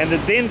 And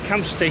it then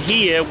comes to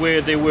here,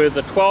 where there were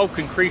the 12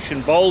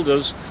 concretion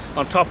boulders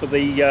on top of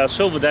the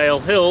Silverdale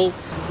Hill,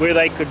 where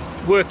they could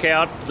work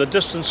out the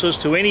distances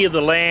to any of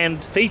the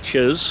land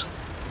features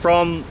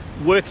from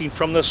working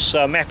from this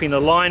mapping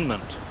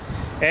alignment.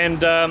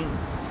 And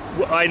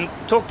I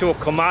talked to a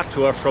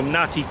kaumatua from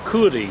Ngāti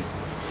Kuri,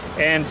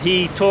 and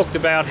he talked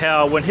about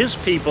how when his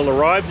people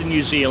arrived in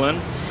New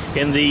Zealand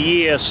in the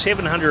year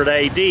 700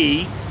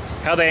 AD,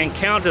 how they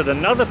encountered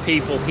another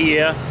people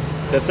here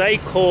that they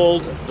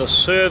called the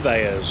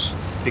surveyors,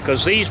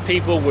 because these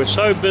people were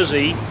so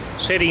busy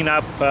setting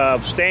up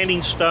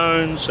standing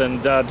stones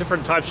and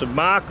different types of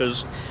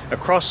markers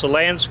across the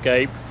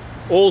landscape,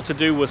 all to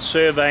do with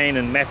surveying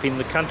and mapping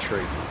the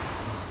country.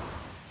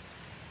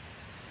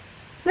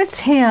 Let's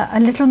hear a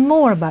little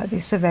more about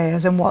these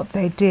surveyors and what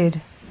they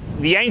did.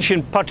 The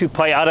ancient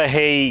Patupai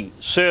Arahi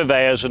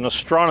surveyors and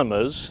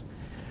astronomers,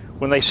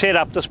 when they set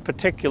up this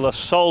particular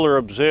solar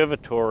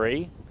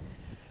observatory,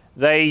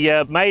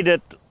 they made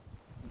it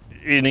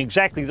in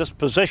exactly this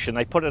position.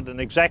 They put it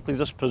in exactly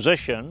this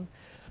position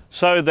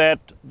so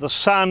that the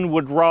sun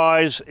would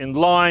rise in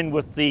line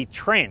with the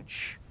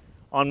trench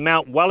on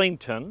Mount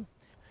Wellington.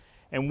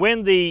 And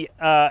when the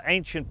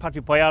ancient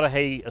Patupai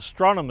Arahi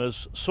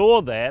astronomers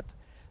saw that,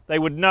 they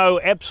would know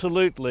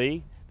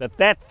absolutely that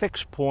that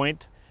fixed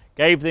point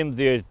gave them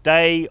their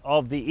day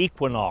of the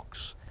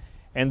equinox.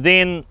 And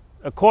then,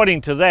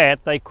 according to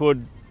that, they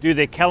could do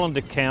their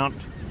calendar count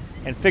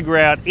and figure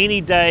out any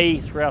day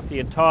throughout the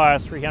entire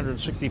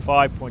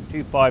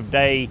 365.25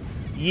 day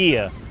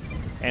year,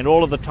 and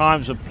all of the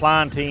times of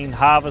planting,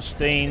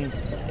 harvesting,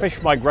 fish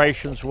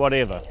migrations,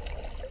 whatever.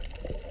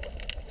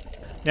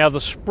 Now, the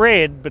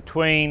spread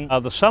between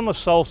the summer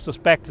solstice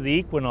back to the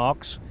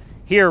equinox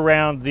here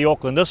around the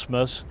Auckland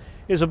Isthmus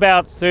is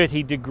about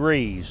 30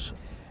 degrees.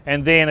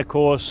 And then, of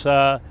course,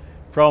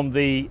 from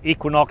the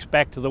equinox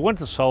back to the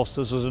winter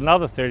solstice is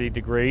another 30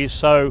 degrees.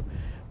 So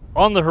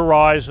on the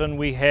horizon,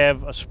 we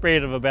have a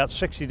spread of about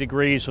 60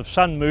 degrees of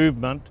sun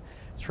movement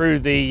through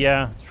the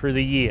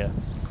year.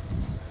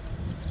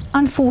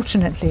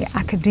 Unfortunately,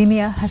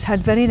 academia has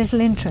had very little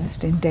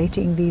interest in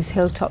dating these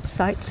hilltop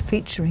sites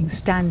featuring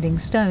standing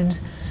stones,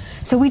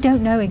 so we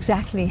don't know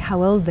exactly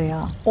how old they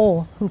are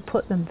or who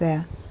put them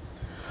there.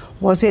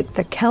 Was it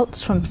the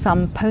Celts from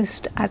some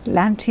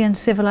post-Atlantean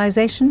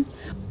civilization?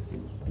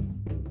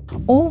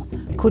 Or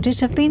could it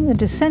have been the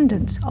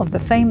descendants of the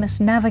famous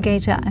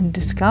navigator and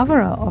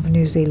discoverer of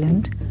New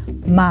Zealand,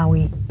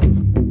 Maui?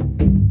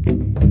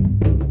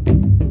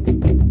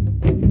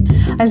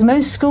 As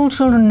most school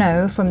children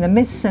know from the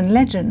myths and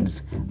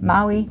legends,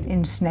 Maui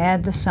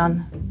ensnared the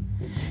sun.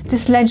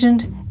 This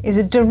legend is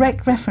a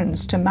direct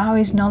reference to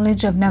Maui's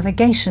knowledge of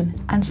navigation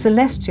and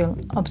celestial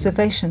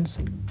observations.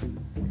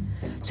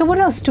 So what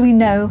else do we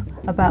know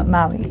about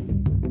Maui?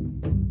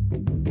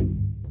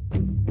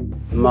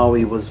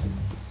 Maui was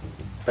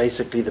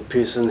basically the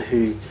person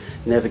who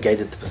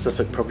navigated the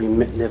Pacific, probably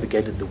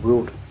navigated the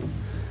world.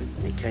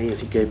 Okay,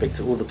 if you go back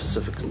to all the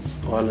Pacific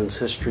Islands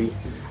history,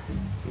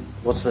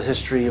 what's the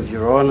history of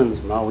your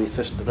islands? Maui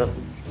fished it up.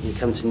 You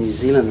come to New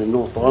Zealand, the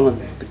North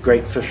Island, the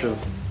great fish of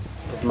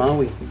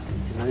Maui.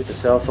 You know, the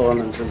South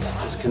Island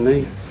is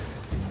canoe.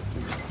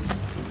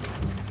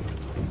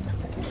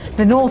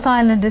 The North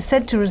Island is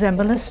said to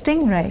resemble a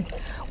stingray,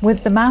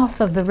 with the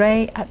mouth of the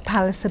ray at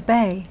Palliser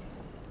Bay.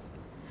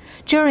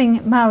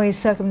 During Maui's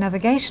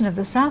circumnavigation of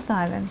the South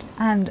Island,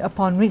 and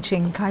upon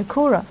reaching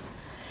Kaikoura,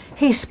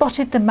 he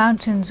spotted the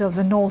mountains of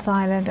the North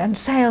Island and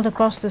sailed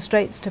across the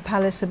straits to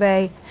Palliser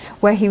Bay,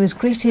 where he was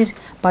greeted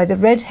by the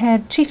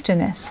red-haired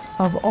chieftainess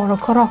of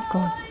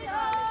Orokoroko.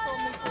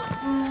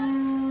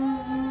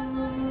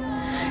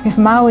 If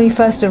Maui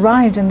first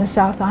arrived in the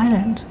South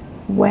Island,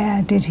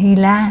 where did he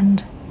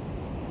land?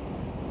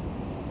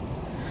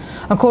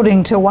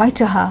 According to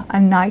Waitaha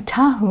and Ngāi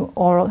Tahu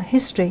oral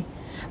history,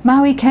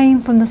 Maui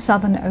came from the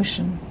Southern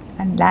Ocean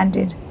and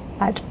landed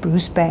at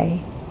Bruce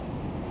Bay.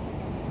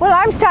 Well,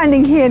 I'm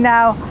standing here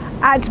now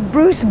at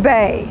Bruce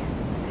Bay,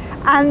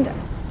 and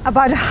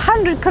about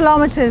 100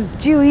 kilometers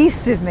due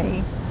east of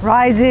me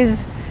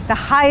rises the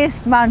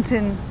highest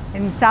mountain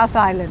in South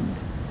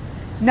Island,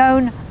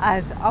 known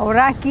as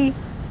Aoraki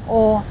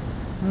or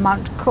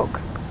Mount Cook.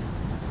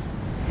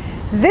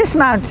 This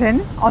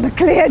mountain, on a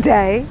clear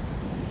day,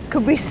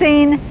 could be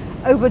seen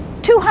over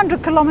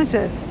 200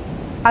 kilometers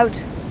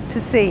out to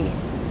sea.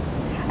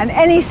 And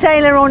any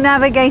sailor or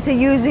navigator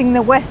using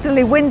the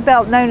westerly wind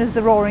belt known as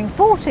the Roaring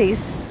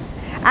Forties,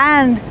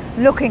 and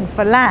looking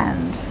for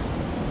land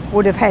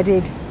would have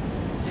headed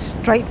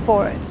straight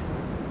for it.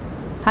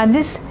 And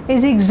this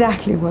is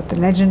exactly what the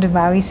legend of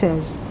Maui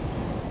says.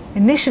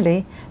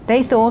 Initially,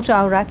 they thought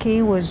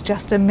Aoraki was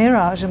just a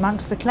mirage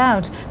amongst the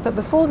clouds, but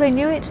before they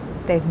knew it,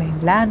 they'd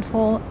made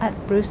landfall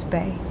at Bruce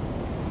Bay.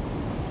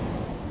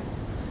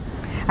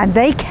 And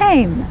they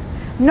came,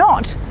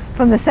 not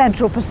from the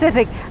Central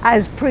Pacific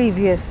as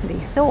previously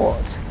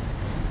thought,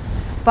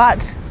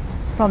 but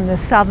from the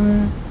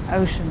Southern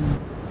Ocean.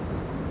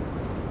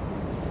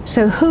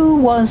 So who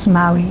was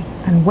Maui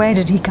and where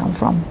did he come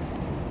from?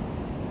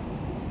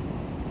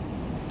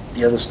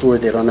 The other story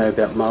that I know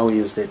about Maui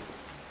is that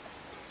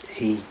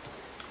he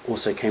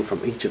also came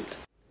from Egypt.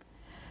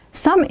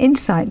 Some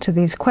insight to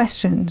these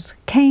questions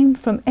came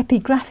from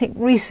epigraphic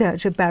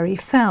research of Barry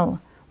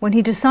Fell when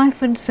he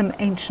deciphered some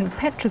ancient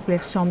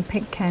petroglyphs on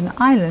Pitcairn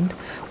Island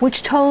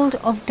which told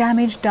of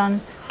damage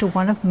done to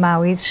one of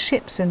Maui's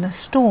ships in a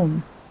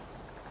storm.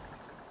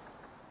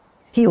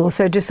 He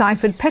also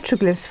deciphered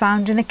petroglyphs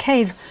found in a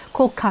cave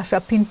called Casa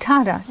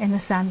Pintada in the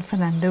San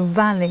Fernando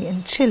Valley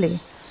in Chile.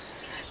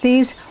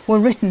 These were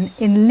written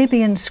in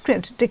Libyan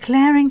script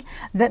declaring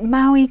that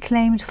Maui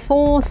claimed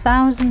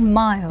 4,000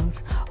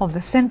 miles of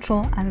the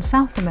Central and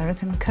South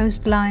American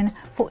coastline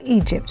for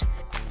Egypt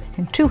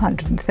in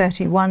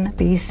 231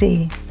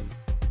 BC.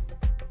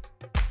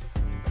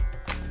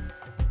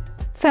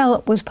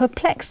 Fell was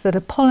perplexed that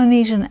a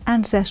Polynesian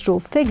ancestral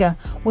figure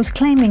was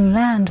claiming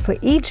land for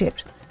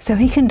Egypt, so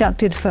he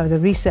conducted further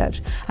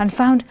research and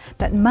found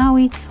that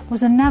Maui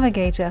was a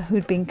navigator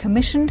who'd been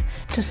commissioned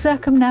to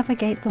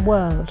circumnavigate the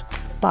world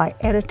by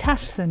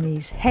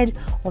Eratosthenes, head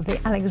of the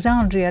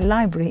Alexandria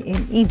Library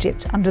in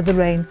Egypt under the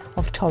reign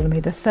of Ptolemy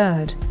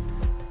III.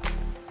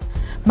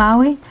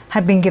 Maui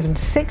had been given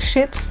 6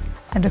 ships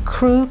and a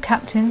crew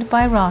captained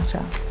by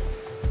Rata.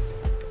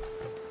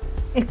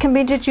 It can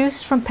be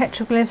deduced from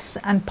petroglyphs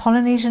and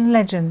Polynesian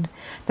legend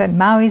that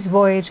Maui's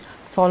voyage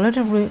followed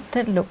a route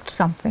that looked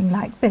something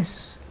like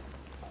this.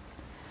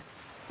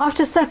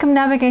 After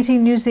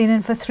circumnavigating New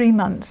Zealand for 3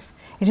 months,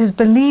 it is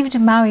believed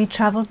Maui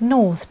travelled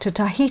north to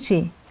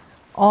Tahiti,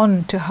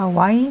 on to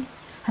Hawaii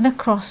and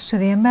across to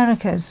the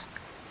Americas.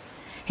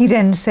 He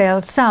then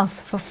sailed south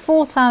for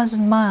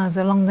 4,000 miles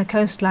along the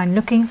coastline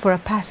looking for a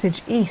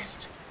passage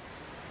east.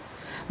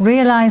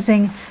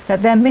 Realising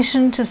that their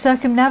mission to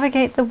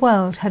circumnavigate the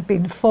world had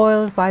been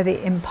foiled by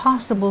the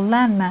impassable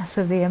landmass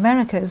of the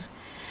Americas,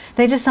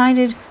 they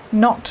decided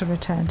not to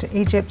return to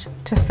Egypt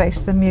to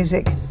face the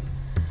music,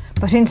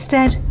 but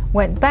instead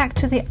went back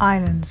to the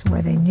islands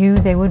where they knew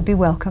they would be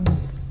welcome.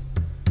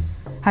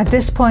 At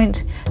this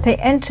point, they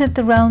entered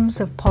the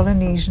realms of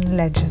Polynesian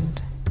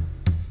legend.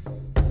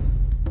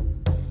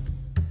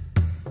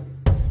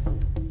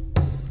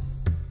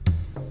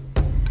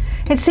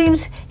 It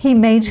seems he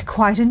made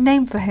quite a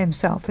name for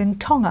himself in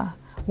Tonga,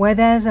 where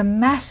there's a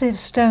massive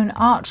stone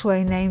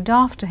archway named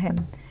after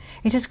him.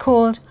 It is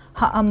called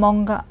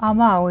Ha'amonga a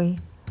Maui,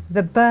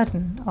 the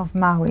burden of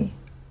Maui.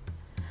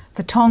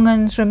 The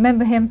Tongans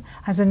remember him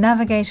as a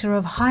navigator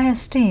of high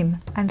esteem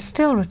and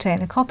still retain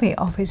a copy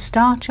of his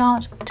star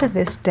chart to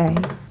this day.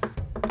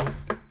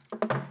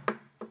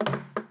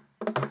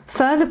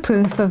 Further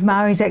proof of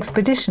Maui's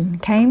expedition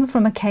came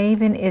from a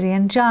cave in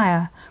Irian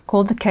Jaya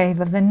called the Cave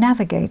of the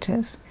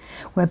Navigators,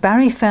 where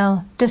Barry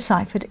Fell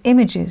deciphered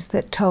images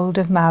that told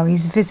of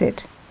Maui's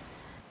visit.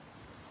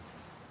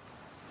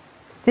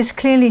 This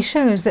clearly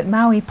shows that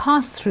Maui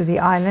passed through the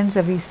islands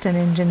of eastern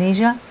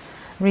Indonesia,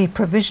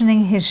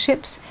 reprovisioning his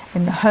ships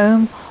in the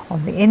home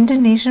of the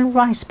Indonesian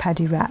rice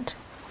paddy rat,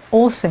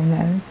 also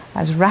known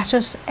as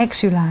Rattus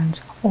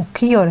exulans or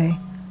Kiore,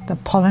 the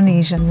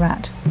Polynesian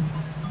rat.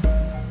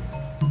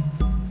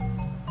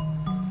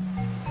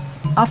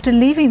 After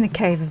leaving the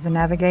Cave of the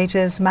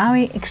Navigators,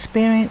 Maui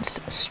experienced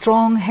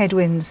strong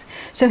headwinds,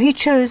 so he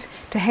chose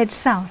to head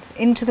south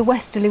into the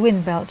westerly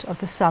wind belt of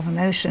the Southern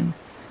Ocean,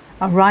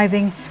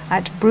 arriving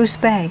at Bruce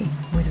Bay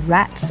with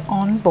rats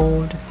on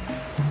board.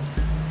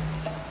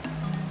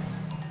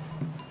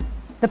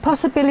 The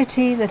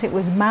possibility that it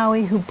was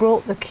Maui who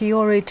brought the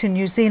Kiore to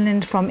New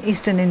Zealand from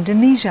eastern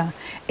Indonesia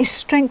is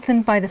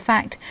strengthened by the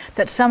fact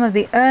that some of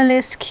the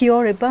earliest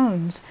Kiore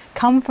bones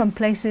come from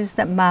places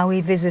that Maui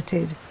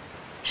visited: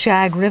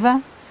 Shag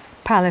River,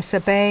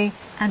 Palliser Bay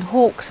and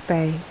Hawke's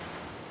Bay.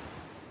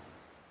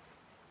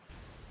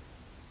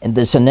 And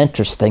there's an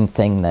interesting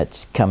thing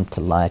that's come to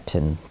light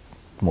in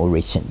more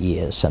recent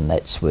years, and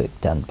that's work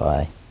done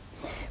by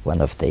one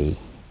of the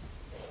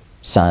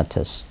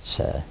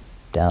scientists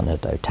down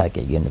at Otago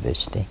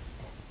University,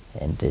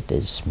 and it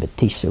is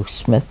Matisha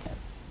Smith.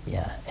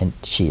 Yeah, and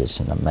she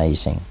is an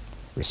amazing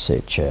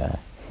researcher,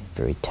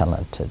 very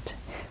talented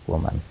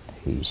woman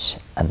who's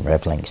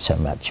unravelling so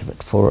much of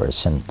it for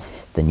us in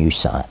the new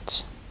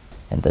science.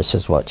 And this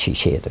is what she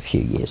shared a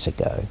few years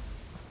ago.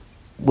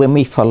 When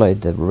we follow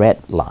the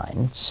rat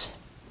lines,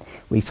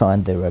 we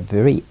find there are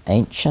very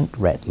ancient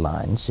rat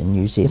lines in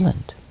New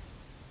Zealand,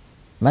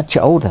 much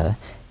older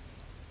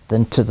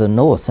than to the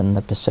north in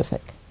the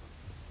Pacific,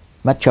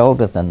 much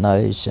older than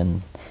those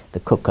in the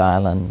Cook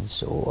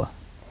Islands or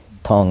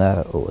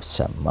Tonga or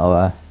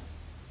Samoa,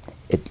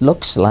 it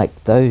looks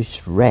like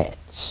those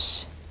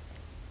rats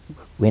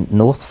went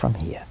north from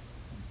here.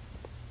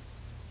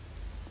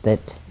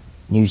 That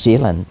New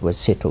Zealand was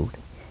settled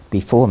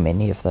before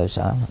many of those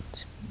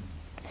islands.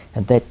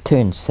 And that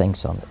turns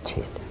things on its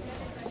head.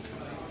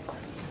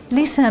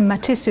 Lisa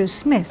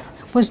Matisu-Smith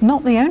was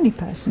not the only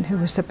person who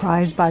was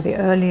surprised by the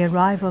early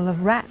arrival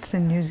of rats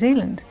in New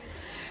Zealand.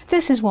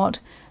 This is what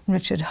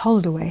Richard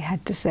Holdaway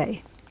had to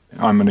say.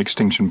 I'm an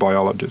extinction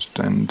biologist,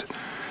 and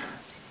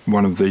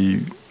one of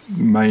the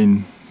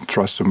main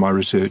thrusts of my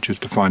research is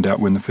to find out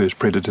when the first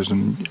predators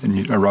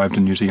arrived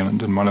in New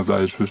Zealand, and one of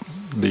those was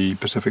the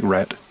Pacific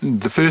rat.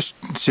 The first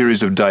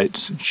series of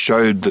dates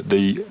showed that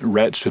the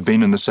rats had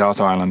been in the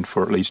South Island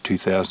for at least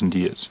 2,000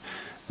 years.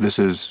 This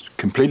is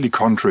completely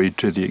contrary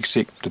to the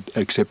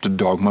accepted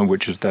dogma,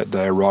 which is that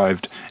they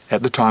arrived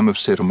at the time of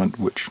settlement,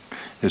 which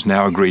is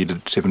now agreed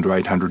at 700 to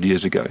 800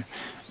 years ago.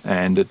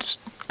 And it's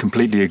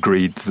completely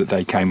agreed that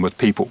they came with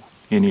people.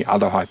 Any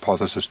other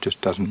hypothesis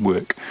just doesn't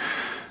work.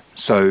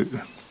 So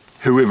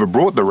whoever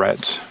brought the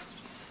rats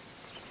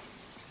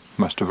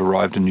must have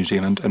arrived in New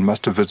Zealand and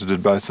must have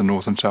visited both the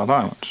North and South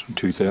Islands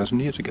 2,000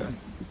 years ago.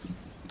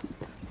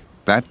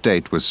 That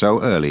date was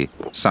so early,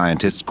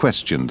 scientists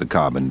questioned the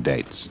carbon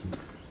dates.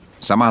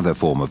 Some other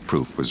form of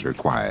proof was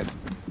required.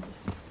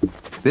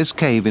 This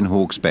cave in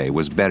Hawke's Bay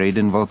was buried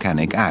in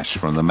volcanic ash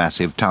from the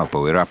massive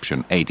Taupo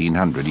eruption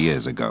 1,800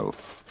 years ago.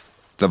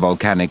 The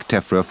volcanic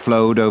tephra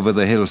flowed over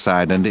the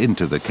hillside and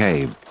into the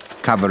cave,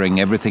 covering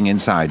everything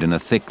inside in a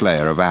thick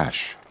layer of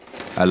ash,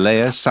 a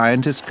layer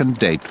scientists can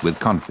date with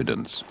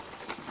confidence.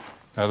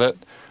 Now that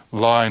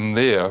line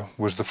there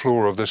was the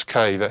floor of this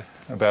cave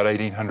about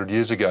 1,800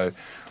 years ago,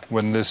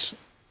 when this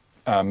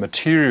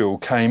material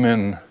came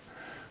in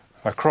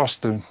across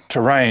the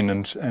terrain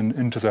and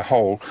into the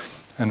hole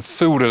and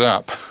filled it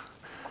up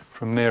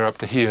from there up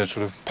to here,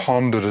 sort of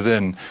ponded it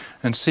in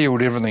and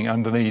sealed everything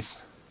underneath.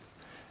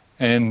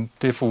 And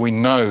therefore we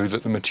know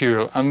that the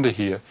material under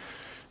here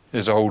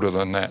is older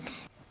than that.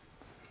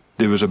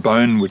 There was a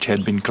bone which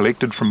had been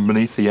collected from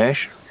beneath the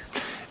ash,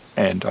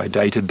 and I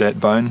dated that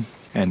bone,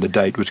 and the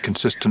date was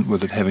consistent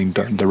with it having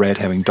the rat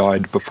having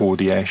died before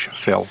the ash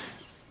fell.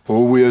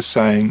 All we are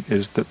saying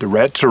is that the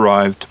rats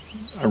arrived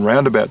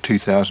around about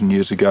 2,000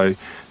 years ago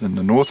in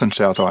the North and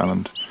South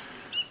Island.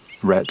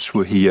 Rats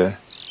were here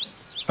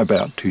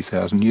about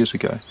 2,000 years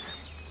ago.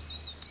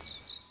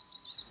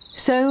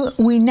 So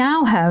we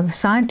now have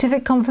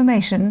scientific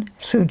confirmation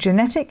through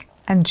genetic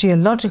and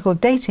geological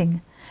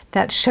dating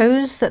that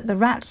shows that the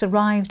rats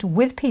arrived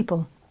with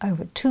people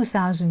over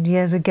 2,000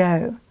 years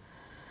ago.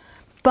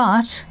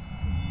 But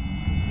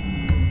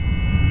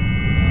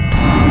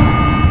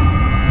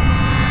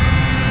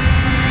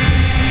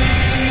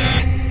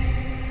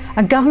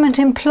a government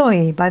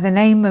employee by the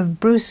name of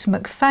Bruce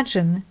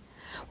McFadgen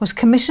was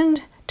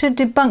commissioned to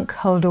debunk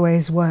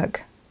Holdaway's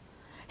work.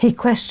 He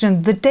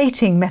questioned the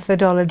dating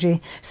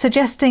methodology,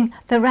 suggesting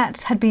the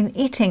rats had been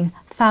eating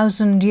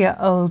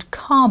 1,000-year-old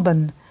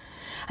carbon,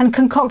 and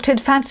concocted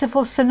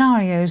fanciful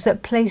scenarios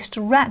that placed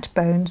rat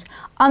bones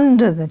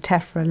under the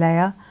tephra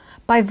layer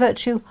by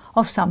virtue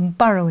of some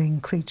burrowing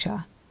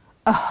creature,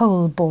 a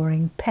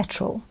hole-boring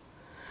petrel,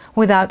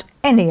 without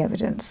any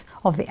evidence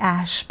of the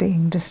ash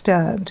being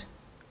disturbed.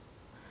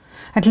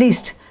 At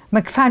least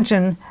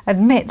McFadgen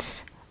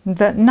admits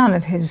that none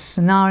of his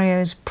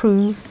scenarios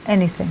prove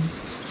anything.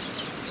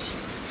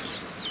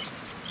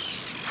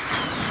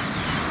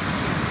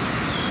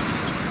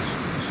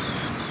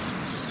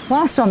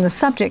 Whilst on the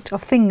subject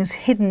of things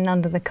hidden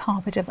under the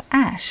carpet of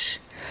ash,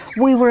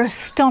 we were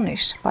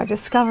astonished by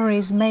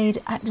discoveries made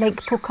at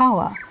Lake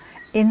Pukawa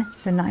in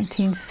the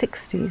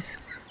 1960s.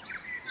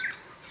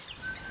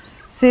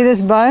 See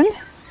this bone?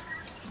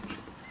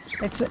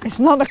 It's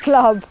not a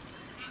club,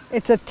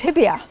 it's a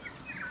tibia.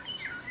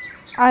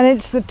 And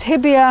it's the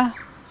tibia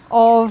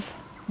of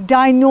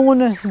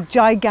Dinornis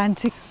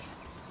giganteus,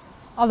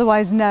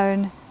 otherwise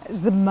known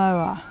as the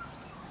moa.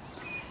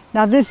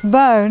 Now this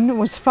bone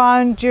was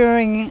found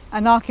during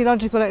an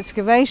archaeological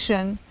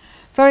excavation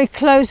very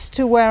close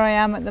to where I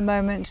am at the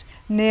moment,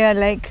 near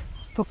Lake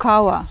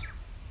Pukawa.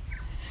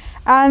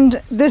 And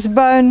this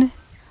bone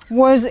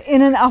was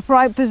in an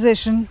upright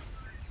position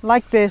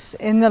like this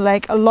in the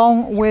lake,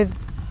 along with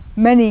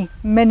many,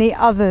 many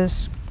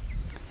others,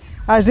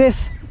 as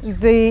if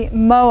the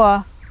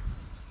moa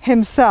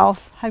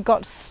himself had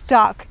got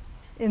stuck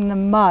in the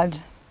mud.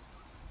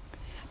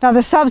 Now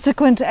the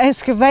subsequent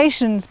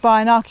excavations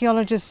by an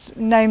archaeologist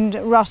named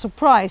Russell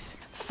Price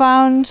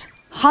found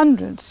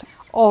hundreds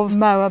of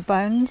moa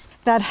bones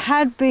that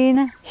had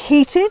been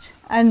heated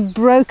and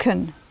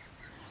broken.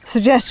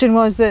 Suggestion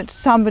was that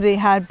somebody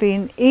had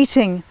been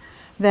eating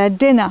their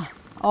dinner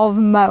of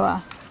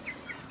moa.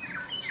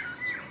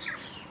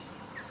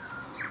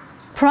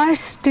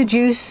 Price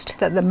deduced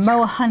that the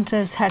moa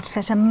hunters had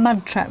set a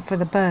mud trap for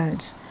the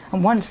birds,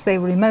 and once they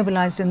were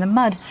immobilised in the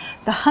mud,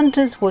 the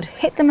hunters would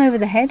hit them over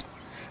the head,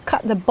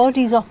 cut the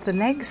bodies off the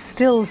legs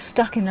still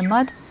stuck in the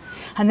mud,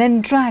 and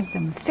then drag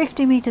them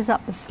 50 metres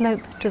up the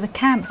slope to the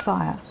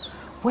campfire,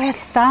 where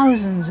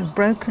thousands of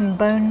broken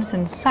bones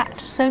and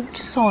fat-soaked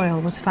soil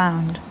was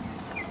found.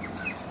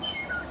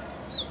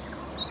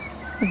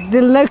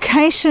 The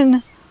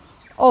location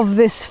of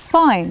this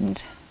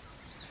find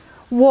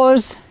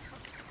was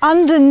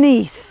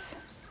underneath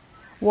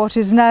what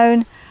is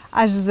known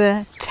as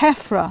the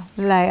tephra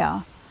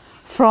layer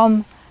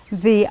from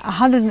the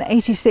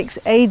 186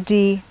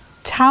 AD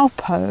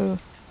Taupo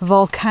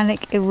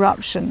volcanic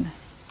eruption.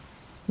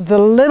 The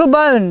little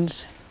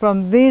bones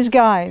from these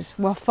guys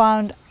were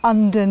found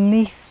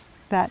underneath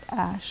that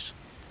ash.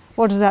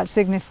 What does that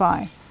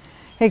signify?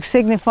 It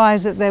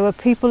signifies that there were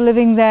people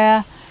living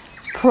there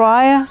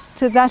prior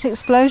to that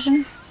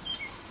explosion,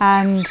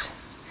 and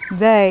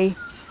they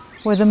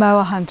were the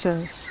moa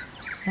hunters,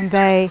 and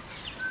they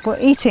were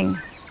eating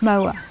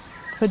moa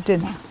for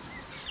dinner.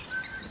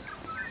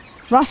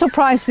 Russell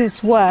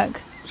Price's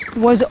work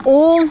was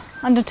all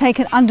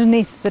undertaken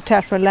underneath the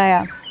tephra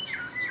layer,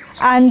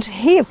 and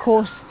he of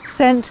course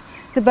sent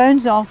the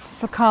bones off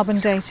for carbon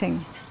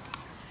dating.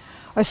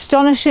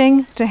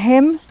 Astonishing to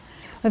him,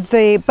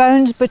 the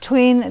bones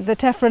between the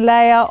tephra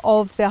layer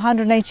of the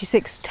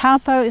 186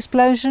 Taupo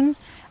explosion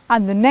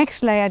and the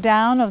next layer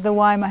down of the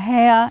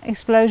Waimahea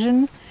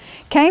explosion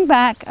came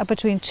back at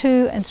between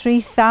 2,000 and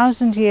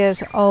 3,000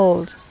 years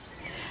old.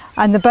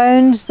 And the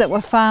bones that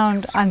were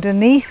found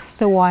underneath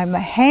the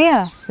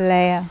Waimahea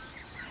layer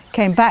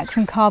came back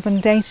from carbon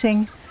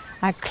dating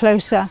at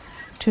closer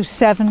to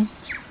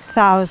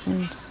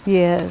 7,000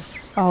 years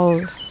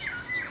old.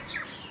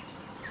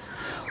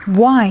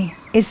 Why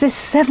is this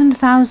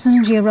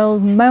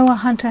 7,000-year-old moa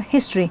hunter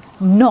history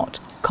not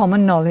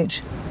common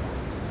knowledge?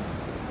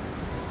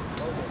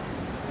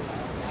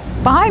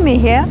 Behind me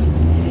here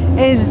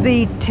is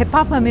the Te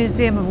Papa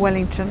Museum of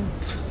Wellington.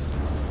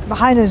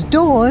 Behind those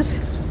doors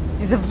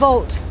is a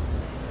vault.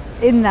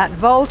 In that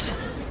vault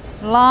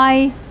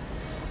lie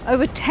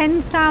over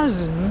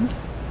 10,000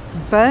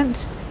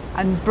 burnt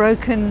and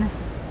broken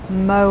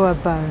moa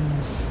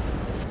bones.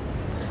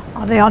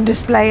 Are they on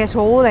display at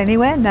all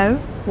anywhere? No.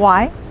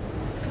 Why?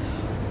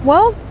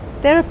 Well,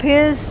 there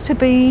appears to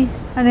be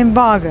an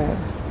embargo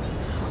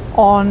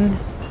on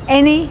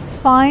any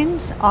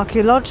finds,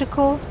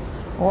 archaeological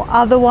or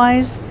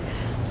otherwise,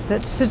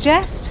 that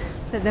suggest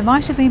that there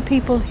might have been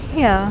people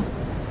here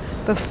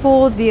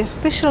before the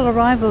official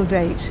arrival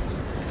date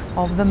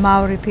of the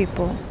Maori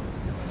people.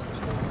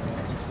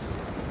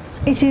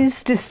 It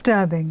is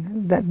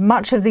disturbing that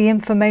much of the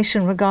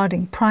information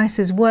regarding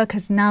Price's work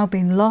has now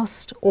been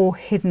lost or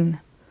hidden.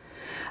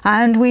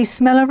 And we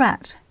smell a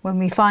rat when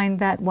we find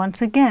that,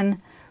 once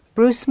again,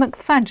 Bruce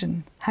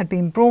McFadden had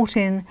been brought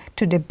in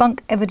to debunk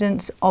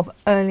evidence of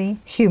early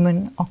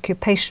human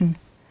occupation.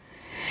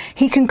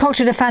 He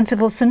concocted a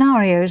fanciful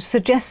scenario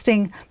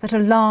suggesting that a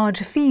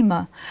large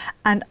femur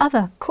and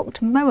other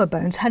cooked moa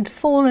bones had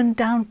fallen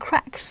down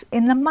cracks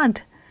in the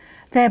mud,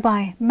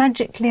 thereby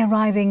magically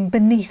arriving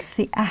beneath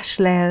the ash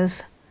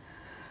layers.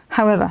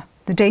 However,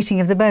 the dating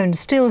of the bones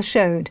still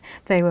showed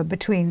they were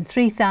between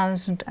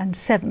 3,000 and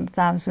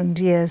 7,000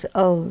 years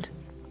old.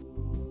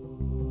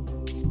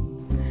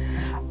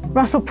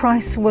 Russell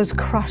Price was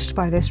crushed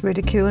by this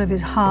ridicule of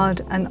his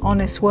hard and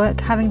honest work,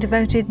 having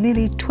devoted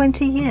nearly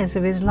 20 years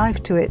of his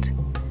life to it.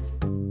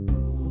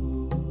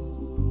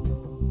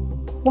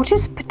 What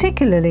is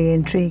particularly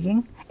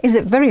intriguing is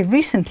that very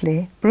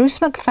recently Bruce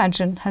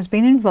McFadden has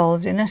been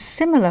involved in a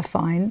similar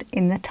find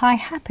in the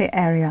Taihape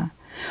area,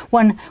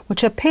 one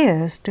which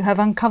appears to have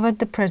uncovered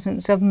the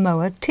presence of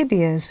moa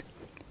tibias,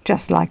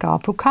 just like our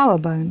Pukawa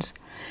bones,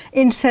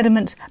 in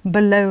sediment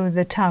below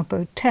the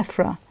Taupo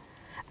tephra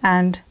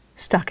and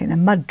stuck in a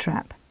mud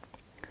trap.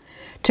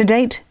 To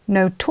date,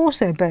 no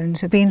torso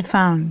bones have been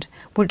found,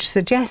 which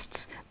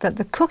suggests that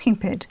the cooking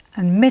pit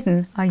and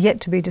midden are yet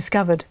to be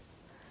discovered.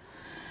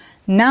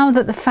 Now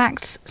that the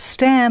facts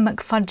stare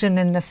McFadden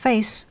in the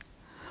face,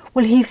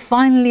 will he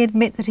finally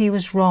admit that he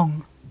was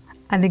wrong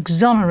and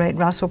exonerate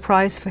Russell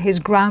Price for his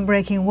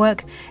groundbreaking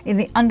work in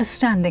the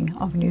understanding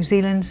of New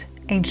Zealand's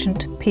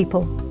ancient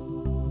people?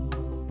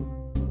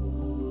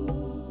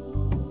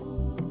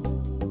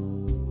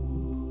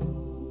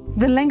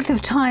 The length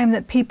of time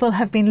that people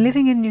have been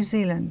living in New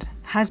Zealand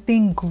has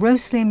been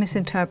grossly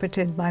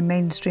misinterpreted by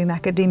mainstream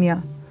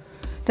academia.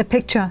 The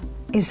picture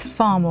is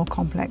far more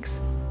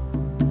complex.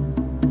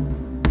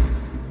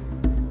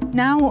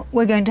 Now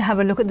we're going to have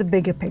a look at the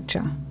bigger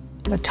picture,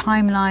 the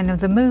timeline of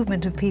the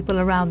movement of people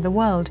around the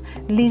world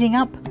leading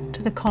up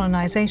to the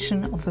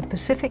colonisation of the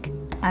Pacific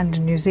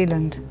and New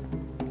Zealand.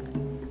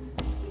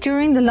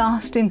 During the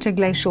last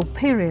interglacial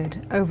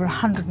period, over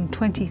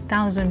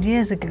 120,000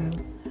 years ago,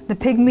 the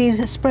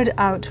Pygmies spread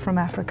out from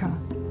Africa.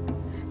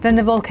 Then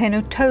the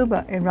volcano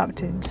Toba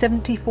erupted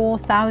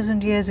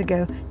 74,000 years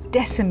ago,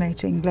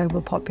 decimating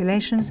global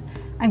populations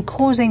and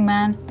causing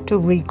man to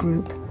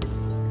regroup.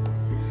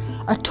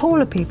 A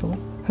taller people,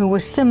 who were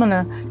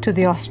similar to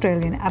the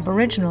Australian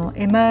Aboriginal,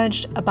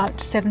 emerged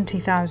about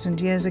 70,000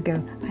 years ago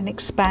and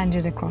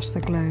expanded across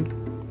the globe.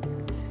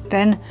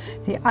 Then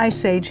the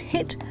Ice Age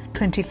hit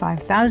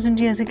 25,000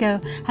 years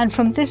ago, and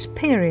from this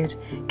period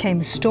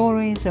came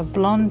stories of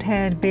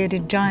blonde-haired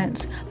bearded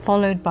giants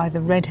followed by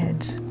the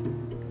redheads.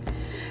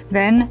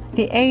 Then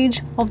the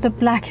age of the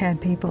black-haired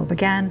people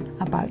began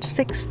about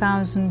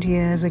 6,000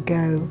 years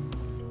ago.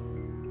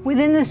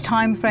 Within this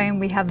time frame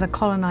we have the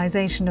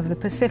colonization of the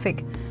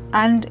Pacific,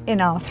 and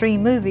in our 3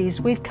 movies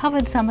we've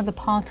covered some of the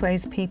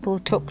pathways people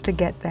took to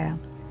get there.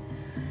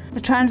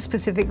 The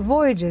trans-Pacific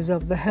voyages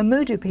of the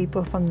Hamudu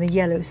people from the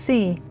Yellow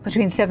Sea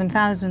between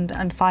 7,000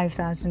 and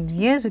 5,000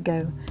 years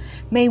ago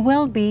may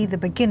well be the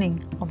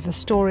beginning of the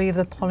story of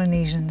the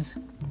Polynesians.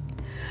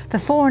 The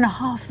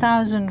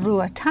 4,500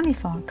 Rua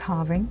Taniwha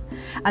carving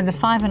and the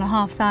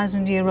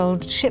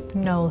 5,500-year-old ship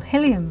Noel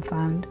Hilliam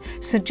found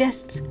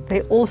suggests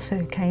they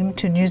also came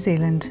to New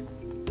Zealand.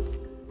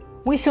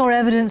 We saw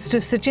evidence to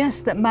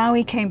suggest that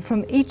Maui came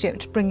from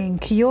Egypt, bringing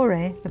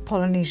Kiore, the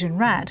Polynesian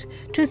rat,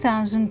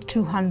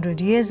 2,200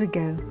 years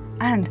ago.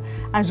 And,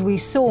 as we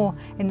saw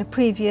in the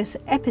previous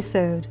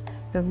episode,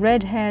 the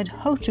red-haired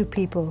Hotu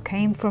people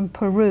came from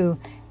Peru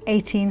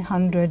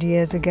 1,800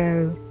 years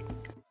ago.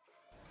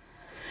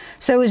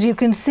 So as you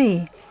can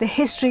see, the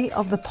history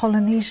of the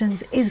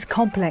Polynesians is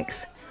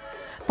complex.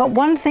 But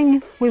one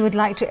thing we would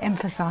like to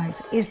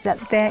emphasize is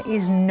that there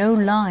is no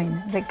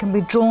line that can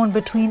be drawn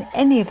between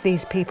any of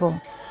these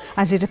people,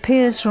 as it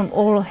appears from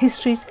oral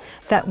histories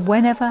that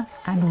whenever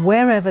and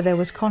wherever there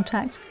was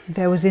contact,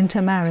 there was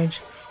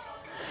intermarriage.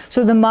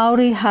 So the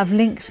Maori have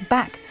links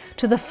back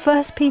to the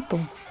first people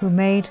who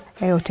made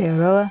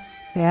Aotearoa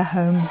their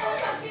home.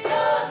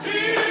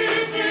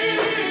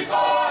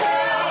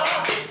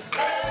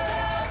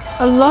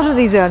 A lot of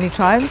these early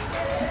tribes,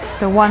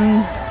 the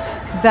ones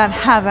that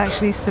have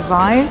actually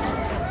survived,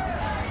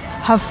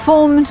 have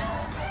formed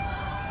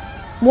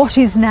what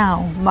is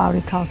now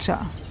Maori culture.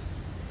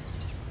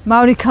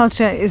 Maori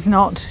culture is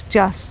not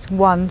just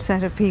one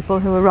set of people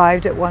who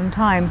arrived at one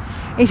time.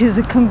 It is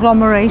a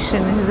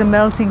conglomeration, it is a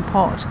melting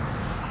pot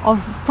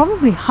of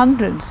probably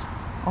hundreds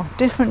of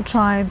different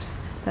tribes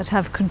that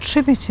have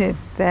contributed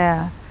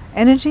their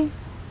energy,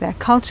 their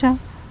culture,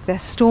 their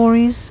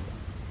stories,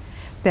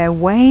 their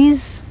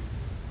ways,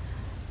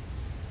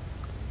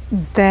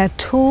 their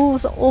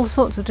tools, all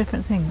sorts of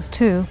different things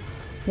to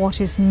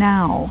what is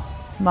now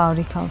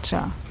Maori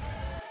culture.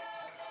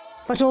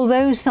 But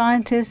although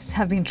scientists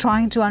have been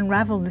trying to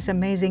unravel this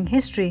amazing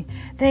history,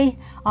 they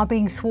are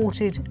being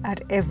thwarted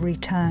at every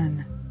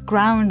turn.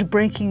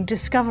 Groundbreaking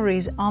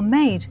discoveries are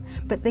made,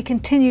 but they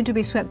continue to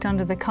be swept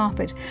under the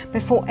carpet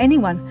before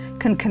anyone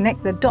can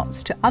connect the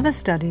dots to other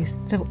studies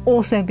that have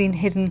also been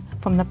hidden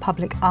from the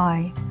public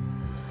eye.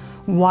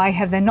 Why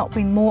have there not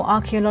been more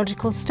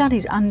archaeological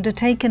studies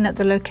undertaken at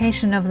the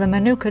location of the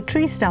Manuka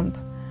tree stump?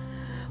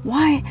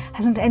 Why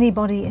hasn't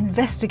anybody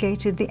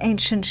investigated the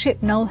ancient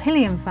ship Noel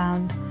Hilliam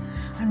found?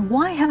 And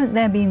why haven't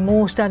there been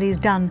more studies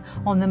done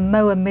on the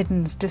moa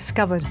middens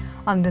discovered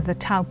under the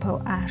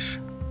Taupo ash?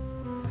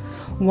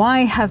 Why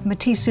have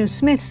Matisu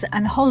Smith's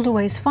and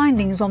Holdaway's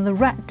findings on the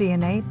rat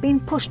DNA been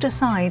pushed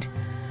aside?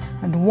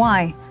 And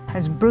why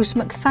has Bruce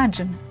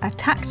McFadgen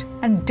attacked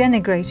and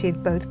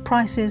denigrated both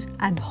Price's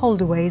and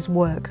Holdaway's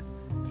work?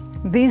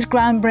 These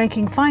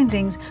groundbreaking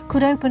findings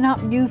could open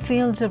up new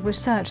fields of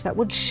research that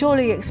would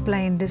surely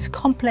explain this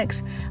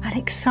complex and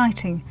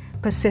exciting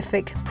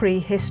Pacific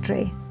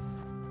prehistory.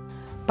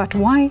 But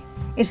why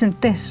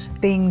isn't this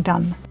being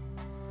done?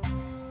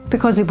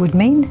 Because it would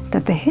mean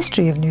that the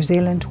history of New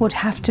Zealand would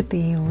have to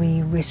be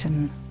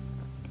rewritten.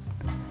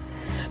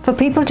 For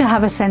people to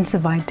have a sense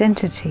of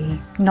identity,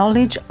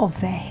 knowledge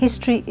of their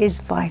history is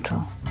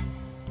vital.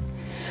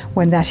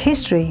 When that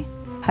history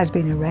has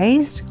been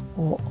erased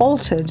or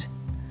altered,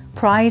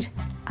 pride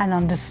and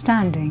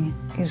understanding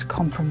is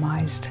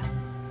compromised.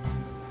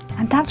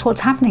 And that's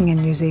what's happening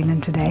in New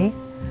Zealand today.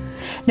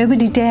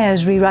 Nobody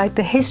dares rewrite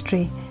the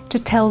history to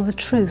tell the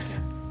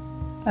truth,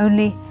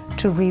 only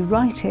to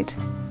rewrite it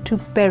to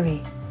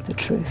bury the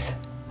truth.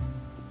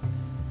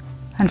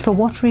 And for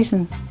what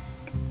reason?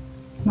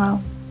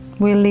 Well,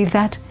 we'll leave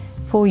that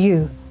for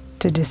you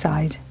to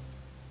decide.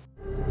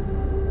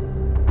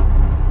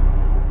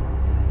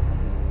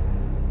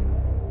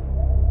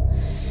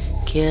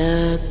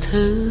 Kia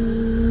tu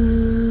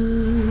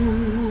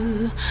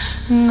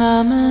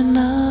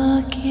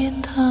ngamena ki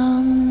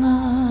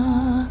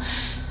tanga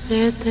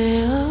e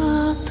te